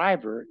big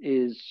driver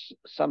is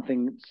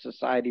something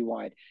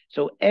society-wide.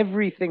 So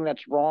everything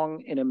that's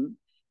wrong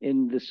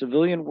in the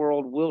civilian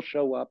world will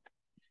show up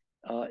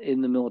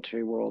in the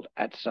military world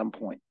at some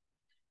point.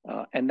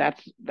 And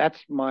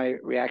that's my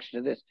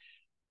reaction to this.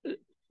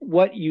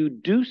 What you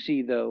do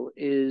see, though,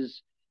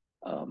 is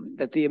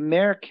that the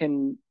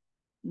American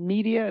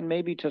media, and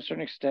maybe to a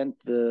certain extent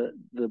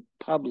the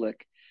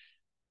public,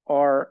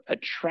 are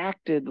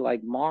attracted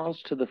like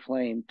moths to the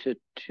flame to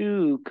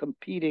two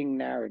competing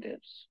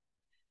narratives,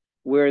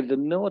 where the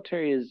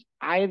military is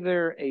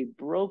either a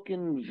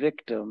broken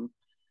victim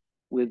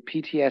with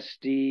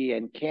PTSD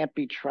and can't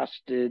be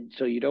trusted,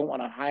 so you don't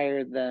want to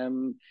hire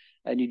them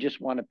and you just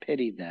want to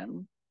pity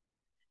them,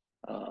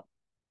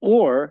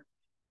 or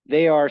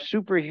they are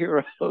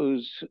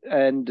superheroes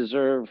and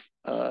deserve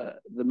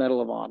the Medal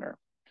of Honor.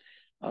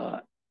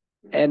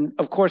 And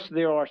of course,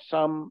 there are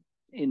some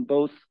in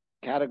both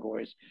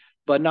categories,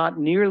 but not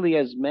nearly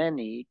as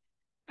many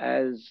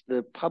as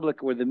the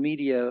public or the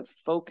media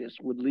focus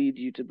would lead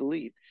you to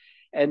believe.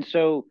 And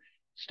so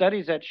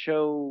studies that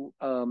show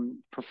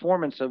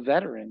performance of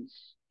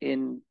veterans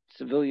in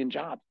civilian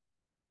jobs,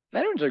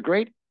 veterans are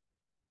great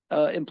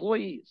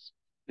employees.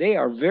 They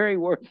are very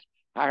worth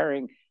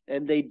hiring,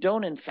 and they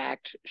don't, in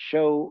fact,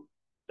 show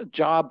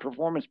job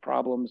performance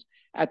problems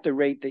at the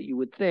rate that you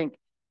would think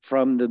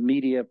from the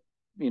media,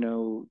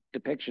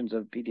 depictions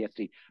of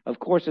PTSD. Of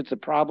course, it's a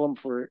problem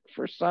for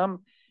some.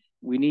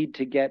 We need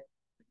to get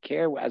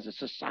care as a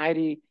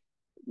society.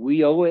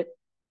 We owe it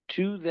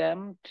to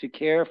them to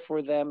care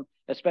for them,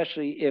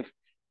 especially if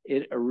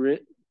it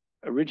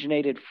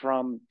originated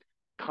from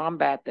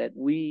combat that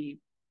we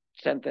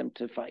sent them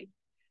to fight.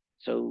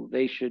 So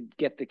they should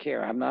get the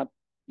care. I'm not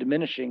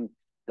diminishing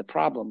the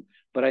problem,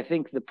 but I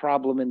think the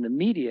problem in the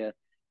media,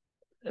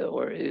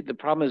 or the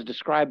problem is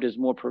described as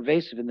more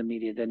pervasive in the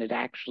media than it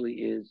actually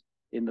is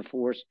in the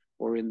force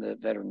or in the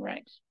veteran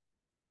ranks.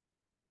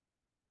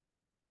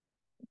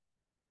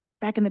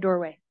 Back in the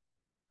doorway.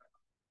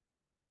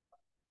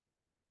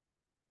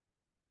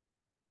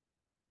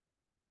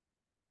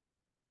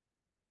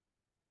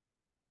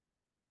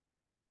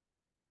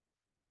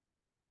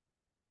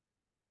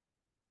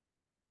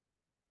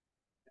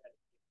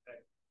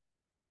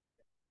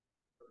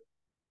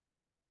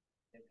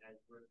 as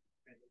we're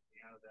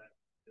transitioning out of that,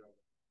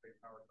 great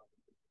power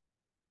company,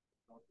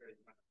 military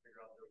is trying to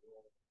figure out their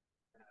role.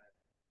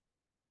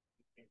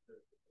 I think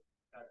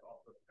that's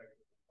also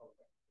affected the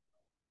public.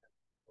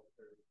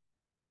 They're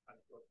trying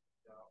to sort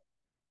it out,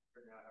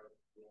 figuring out how to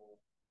role,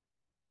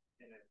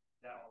 and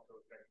that also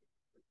affects.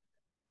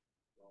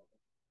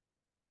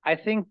 I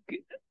think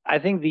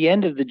the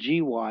end of the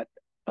GWAT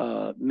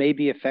may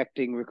be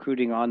affecting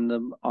recruiting on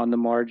the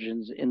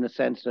margins, in the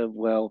sense of,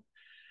 well,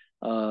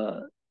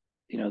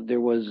 there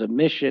was a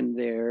mission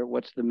there.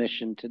 What's the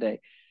mission today?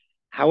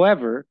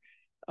 However,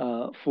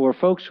 for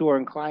folks who are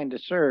inclined to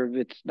serve,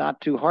 it's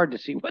not too hard to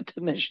see what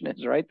the mission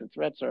is, right? The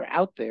threats are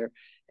out there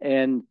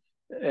and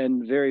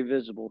very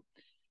visible.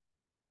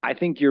 I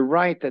think you're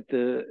right that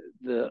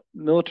the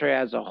military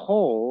as a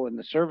whole and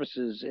the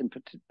services,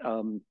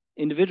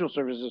 individual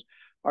services,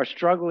 are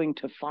struggling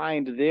to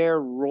find their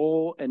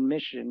role and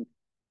mission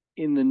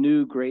in the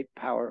new great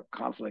power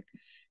conflict.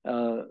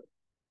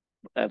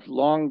 Of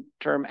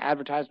long-term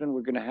advertisement,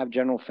 we're going to have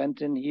General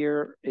Fenton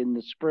here in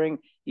the spring.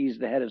 He's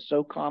the head of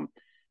SOCOM.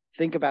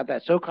 Think about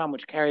that. SOCOM,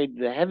 which carried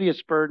the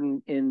heaviest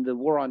burden in the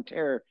war on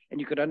terror, and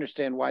you could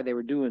understand why they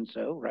were doing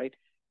so, right?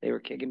 They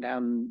were kicking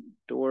down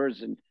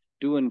doors and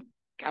doing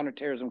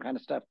counterterrorism kind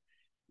of stuff.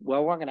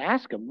 Well, we're going to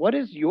ask them, what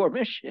is your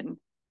mission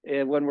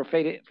when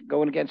we're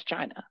going against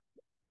China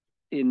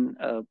in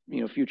a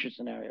future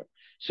scenario?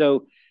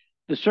 So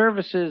the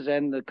services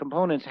and the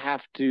components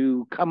have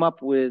to come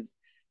up with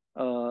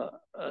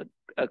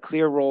a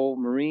clear role.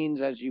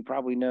 Marines, as you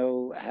probably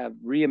know, have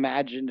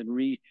reimagined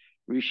and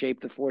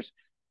reshaped the force.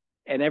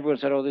 And everyone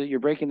said, oh, you're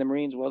breaking the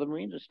Marines. Well, the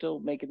Marines are still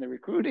making the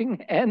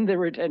recruiting and the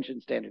retention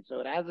standards. So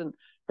it hasn't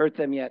hurt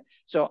them yet.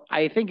 So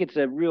I think it's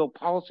a real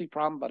policy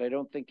problem, but I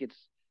don't think it's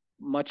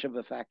much of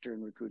a factor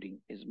in recruiting,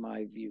 is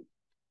my view.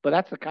 But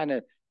that's the kind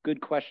of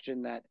good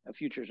question that a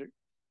future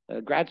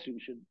grad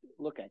student should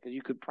look at, because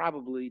you could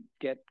probably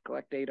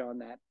collect data on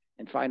that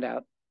and find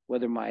out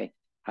whether my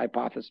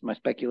hypothesis, my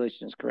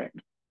speculation is correct.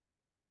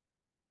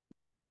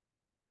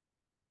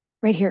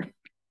 Right here.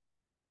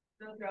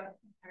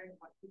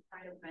 What you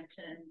kind of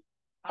mentioned.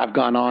 I've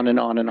gone on and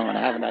on and on,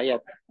 haven't I? Yet.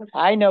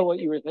 I know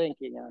what you were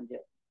thinking on it.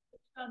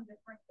 Some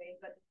different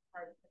ways that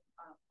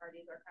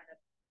parties are kind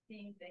of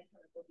seeing things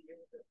from the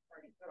leaders of those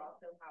parties, but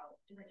also how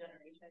different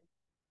generations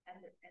and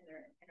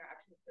their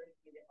interactions with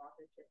social media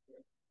authorship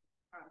is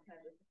kind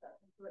of this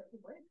assessment. So, to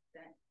what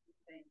extent do you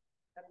think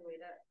that the way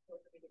that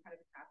social media kind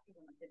of captures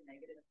them like the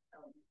negative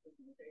elements of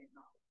the military and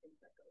not the things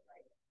that go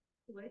right?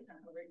 To what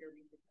extent over your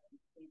research have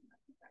you seen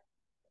that impact?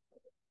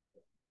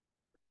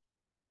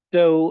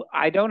 So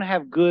I don't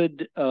have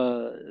good,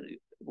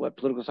 what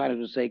political scientists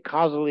would say,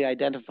 causally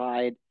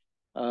identified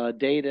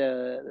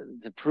data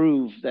to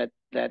prove that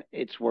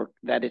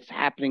it's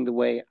happening the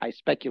way I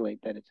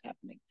speculate that it's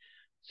happening.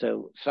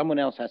 So someone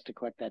else has to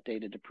collect that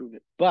data to prove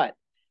it. But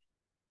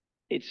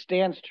it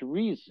stands to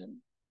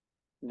reason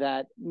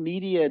that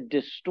media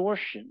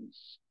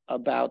distortions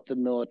about the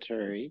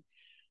military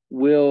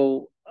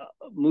will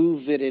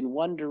move it in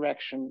one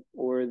direction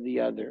or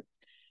the other.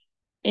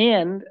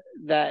 And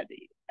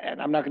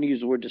I'm not going to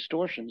use the word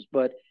distortions,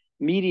 but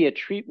media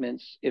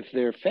treatments, if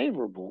they're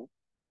favorable,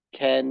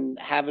 can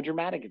have a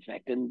dramatic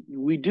effect. And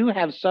we do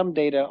have some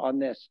data on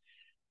this.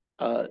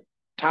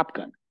 Top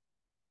Gun,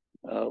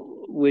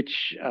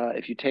 which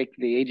if you take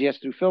the AGS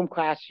through film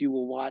class, you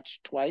will watch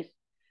twice,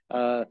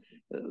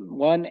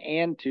 1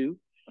 and 2.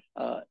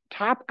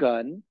 Top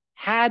Gun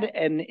had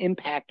an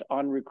impact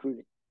on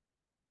recruiting,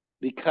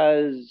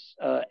 because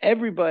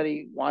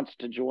everybody wants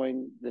to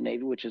join the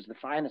Navy, which is the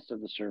finest of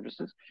the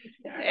services.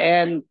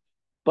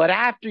 But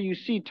after you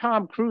see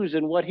Tom Cruise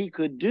and what he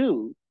could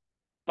do,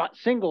 but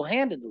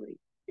single-handedly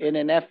in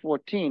an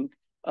F-14,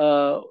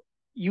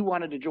 you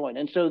wanted to join.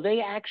 And so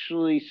they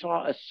actually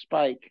saw a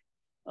spike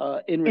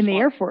in the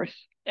Air Force.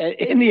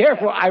 In the Air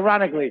Force,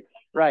 ironically,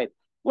 right.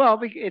 Well,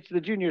 it's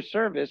the junior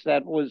service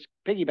that was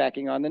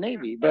piggybacking on the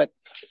Navy. But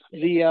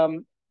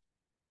the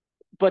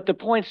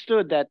point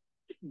stood that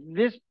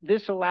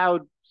this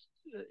allowed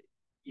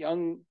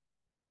young,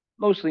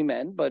 mostly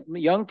men, but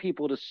young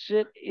people to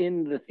sit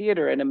in the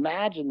theater and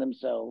imagine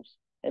themselves,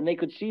 and they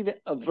could see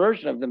a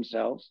version of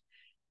themselves,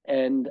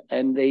 and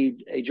they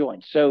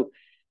joined. So,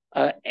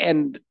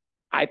 and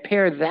I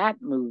pair that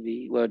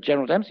movie, well,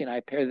 General Dempsey and I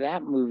pair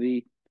that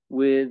movie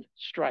with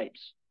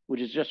Stripes,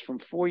 which is just from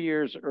 4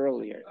 years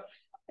earlier.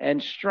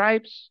 And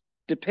Stripes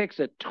depicts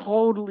a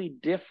totally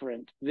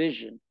different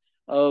vision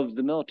of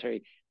the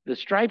military. The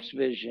Stripes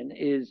vision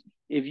is,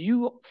 if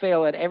you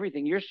fail at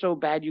everything, you're so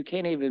bad you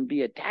can't even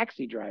be a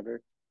taxi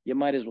driver, you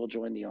might as well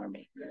join the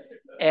Army.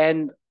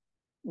 And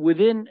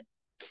within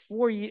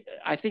 4 years,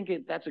 I think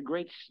that's a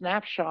great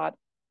snapshot.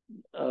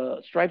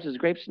 Stripes is a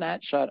great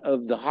snapshot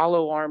of the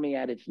hollow Army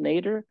at its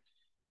nadir,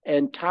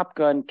 and Top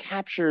Gun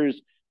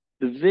captures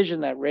the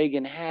vision that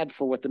Reagan had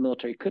for what the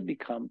military could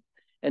become.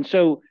 And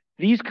so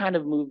these kind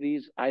of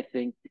movies, I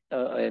think,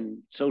 and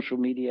social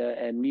media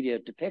and media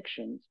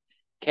depictions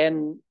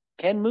can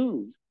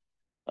move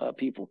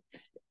people.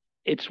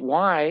 It's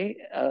why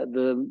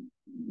the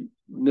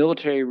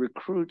military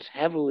recruits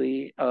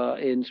heavily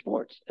in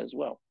sports as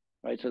well,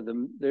 right? So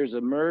there's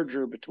a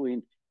merger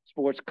between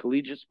sports,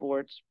 collegiate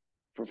sports,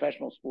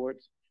 professional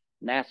sports,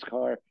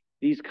 NASCAR,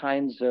 these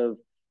kinds of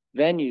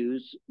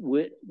venues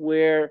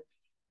where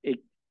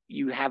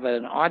you have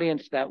an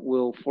audience that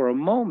will, for a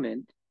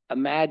moment,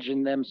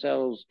 imagine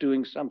themselves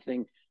doing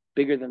something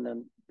bigger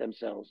than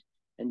themselves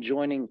and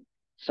joining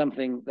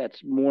something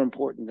that's more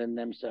important than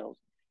themselves.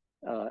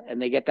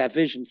 And they get that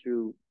vision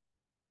through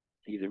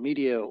either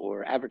media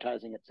or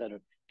advertising, et cetera.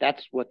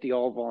 That's what the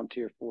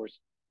all-volunteer force,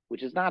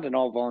 which is not an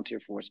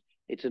all-volunteer force,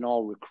 it's an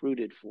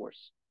all-recruited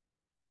force,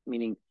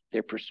 meaning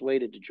they're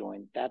persuaded to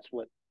join. That's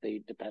what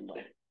they depend on.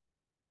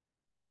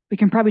 We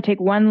can probably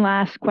take one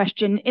last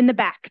question in the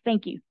back.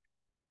 Thank you.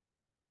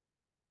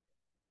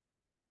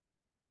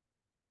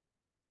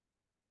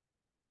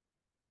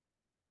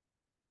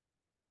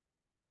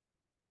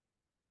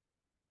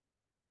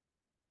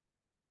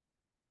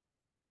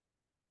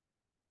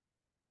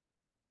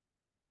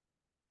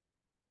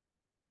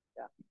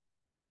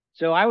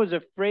 So I was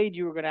afraid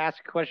you were going to ask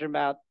a question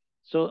about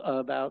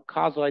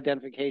causal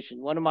identification.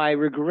 One of my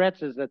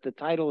regrets is that the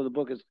title of the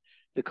book is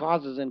The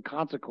Causes and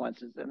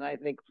Consequences. And I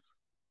think,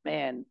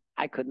 man,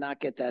 I could not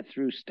get that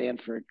through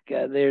Stanford.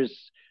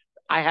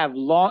 I have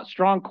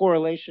strong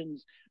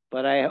correlations,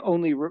 but I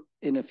only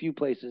in a few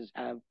places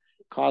have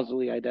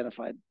causally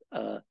identified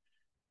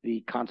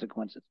the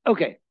consequences.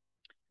 Okay.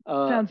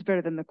 Sounds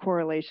better than the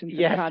correlations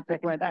and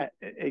consequences.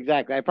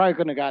 Exactly. I probably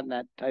couldn't have gotten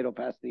that title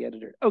past the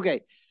editor.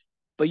 Okay.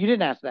 But you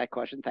didn't ask that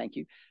question. Thank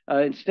you.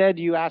 Instead,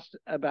 you asked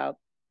about,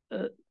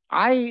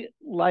 I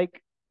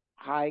like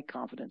high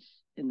confidence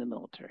in the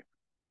military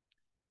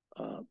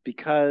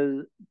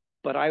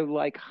but I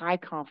like high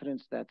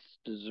confidence that's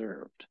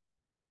deserved.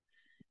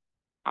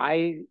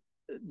 I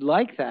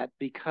like that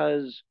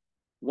because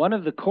one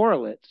of the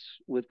correlates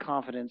with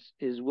confidence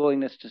is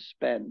willingness to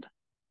spend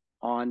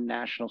on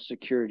national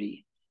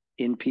security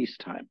in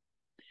peacetime.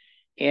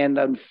 And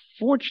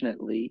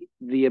unfortunately,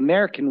 the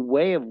American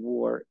way of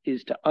war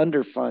is to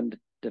underfund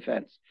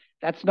defense.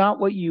 That's not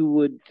what you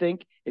would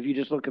think if you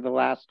just look at the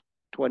last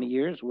 20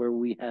 years where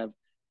we have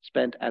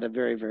spent at a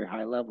very, very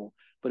high level.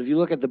 But if you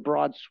look at the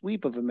broad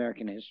sweep of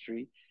American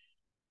history,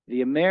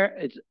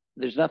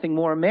 there's nothing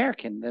more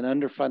American than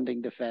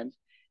underfunding defense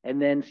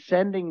and then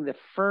sending the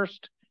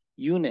first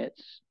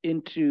units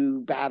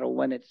into battle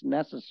when it's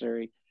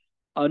necessary,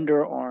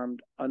 underarmed,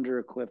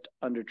 under-equipped,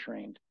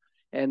 under-trained.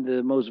 And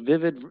the most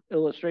vivid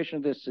illustration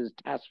of this is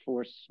Task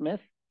Force Smith,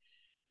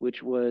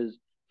 which was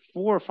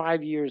 4 or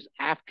 5 years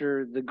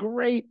after the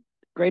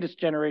greatest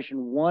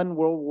generation won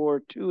World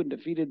War II and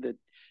defeated the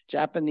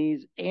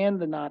Japanese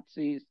and the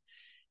Nazis.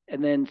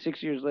 And then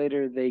 6 years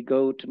later, they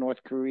go to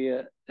North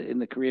Korea in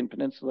the Korean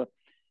Peninsula,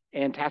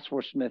 and Task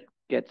Force Smith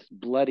gets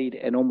bloodied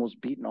and almost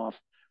beaten off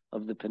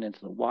of the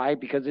peninsula. Why?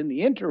 Because in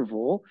the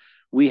interval,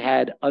 we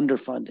had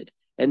underfunded.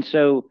 And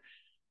so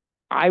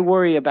I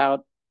worry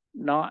about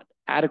not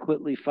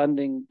adequately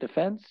funding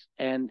defense,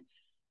 and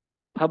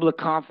public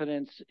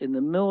confidence in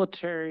the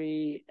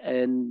military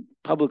and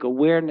public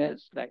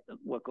awareness, that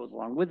what goes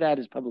along with that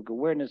is public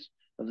awareness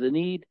of the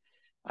need,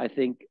 I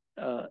think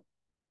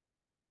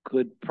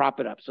could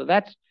prop it up. So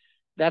that's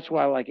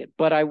why I like it,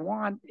 but I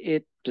want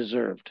it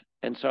deserved.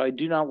 And so I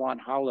do not want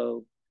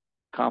hollow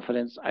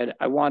confidence.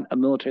 I want a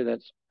military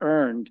that's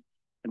earned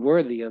and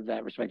worthy of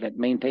that respect, that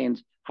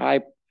maintains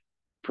high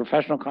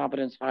professional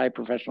competence, high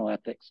professional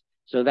ethics.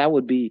 So that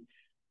would be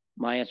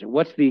my answer.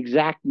 What's the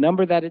exact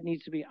number that it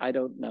needs to be? I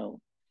don't know.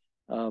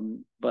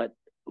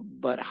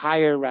 But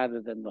higher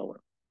rather than lower.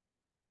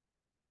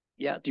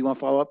 Yeah. Do you want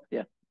to follow up?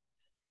 Yeah.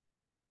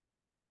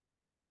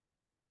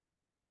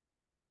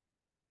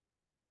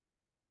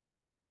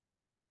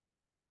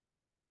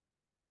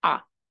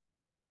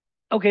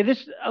 Okay.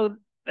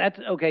 That's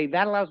okay.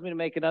 That allows me to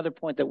make another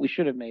point that we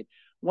should have made.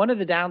 One of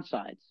the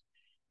downsides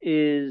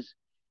is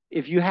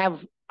if you have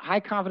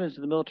high confidence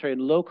in the military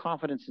and low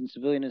confidence in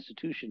civilian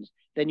institutions,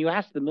 then you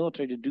ask the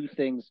military to do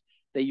things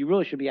that you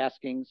really should be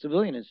asking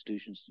civilian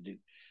institutions to do,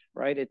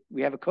 right?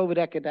 We have a COVID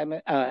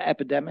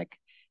epidemic,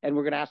 and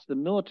we're going to ask the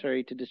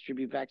military to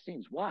distribute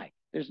vaccines. Why?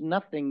 There's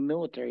nothing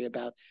military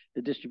about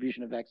the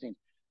distribution of vaccines.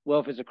 Well,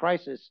 if it's a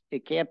crisis,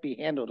 it can't be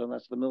handled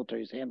unless the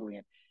military is handling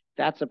it.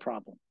 That's a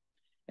problem.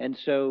 And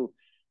so,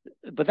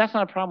 but that's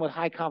not a problem with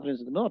high confidence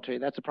in the military.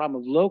 That's a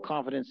problem of low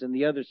confidence in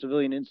the other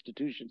civilian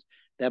institutions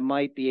that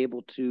might be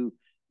able to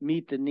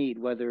meet the need,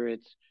 whether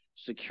it's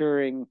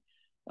securing,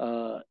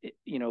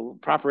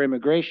 proper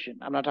immigration.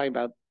 I'm not talking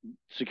about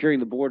securing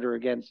the border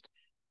against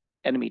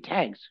enemy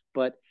tanks,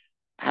 but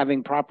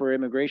having proper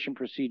immigration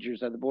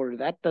procedures at the border.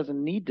 That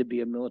doesn't need to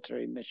be a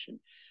military mission.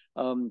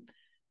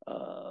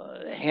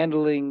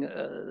 Handling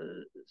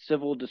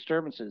civil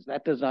disturbances.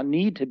 That does not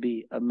need to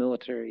be a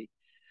military.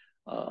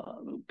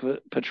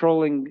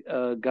 Patrolling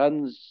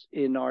guns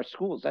in our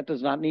schools. That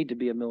does not need to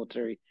be a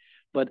military.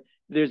 But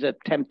there's a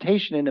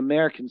temptation in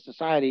American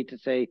society to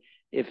say,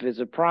 if there's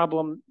a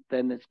problem,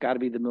 then it's got to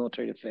be the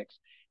military to fix.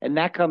 And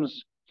that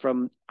comes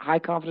from high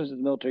confidence in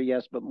the military,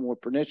 yes, but more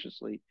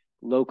perniciously,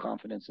 low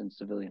confidence in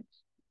civilians.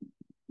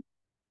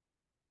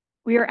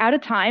 We are out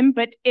of time,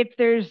 but if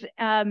there's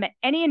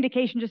any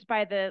indication just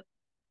by the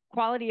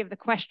quality of the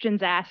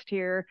questions asked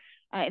here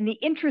and the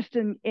interest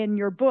in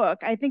your book,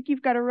 I think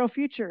you've got a real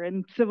future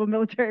in civil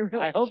military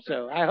relations. I hope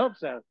so. I hope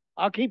so.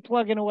 I'll keep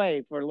plugging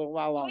away for a little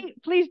while longer.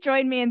 Please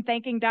join me in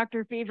thanking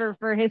Dr. Feaver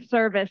for his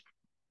service.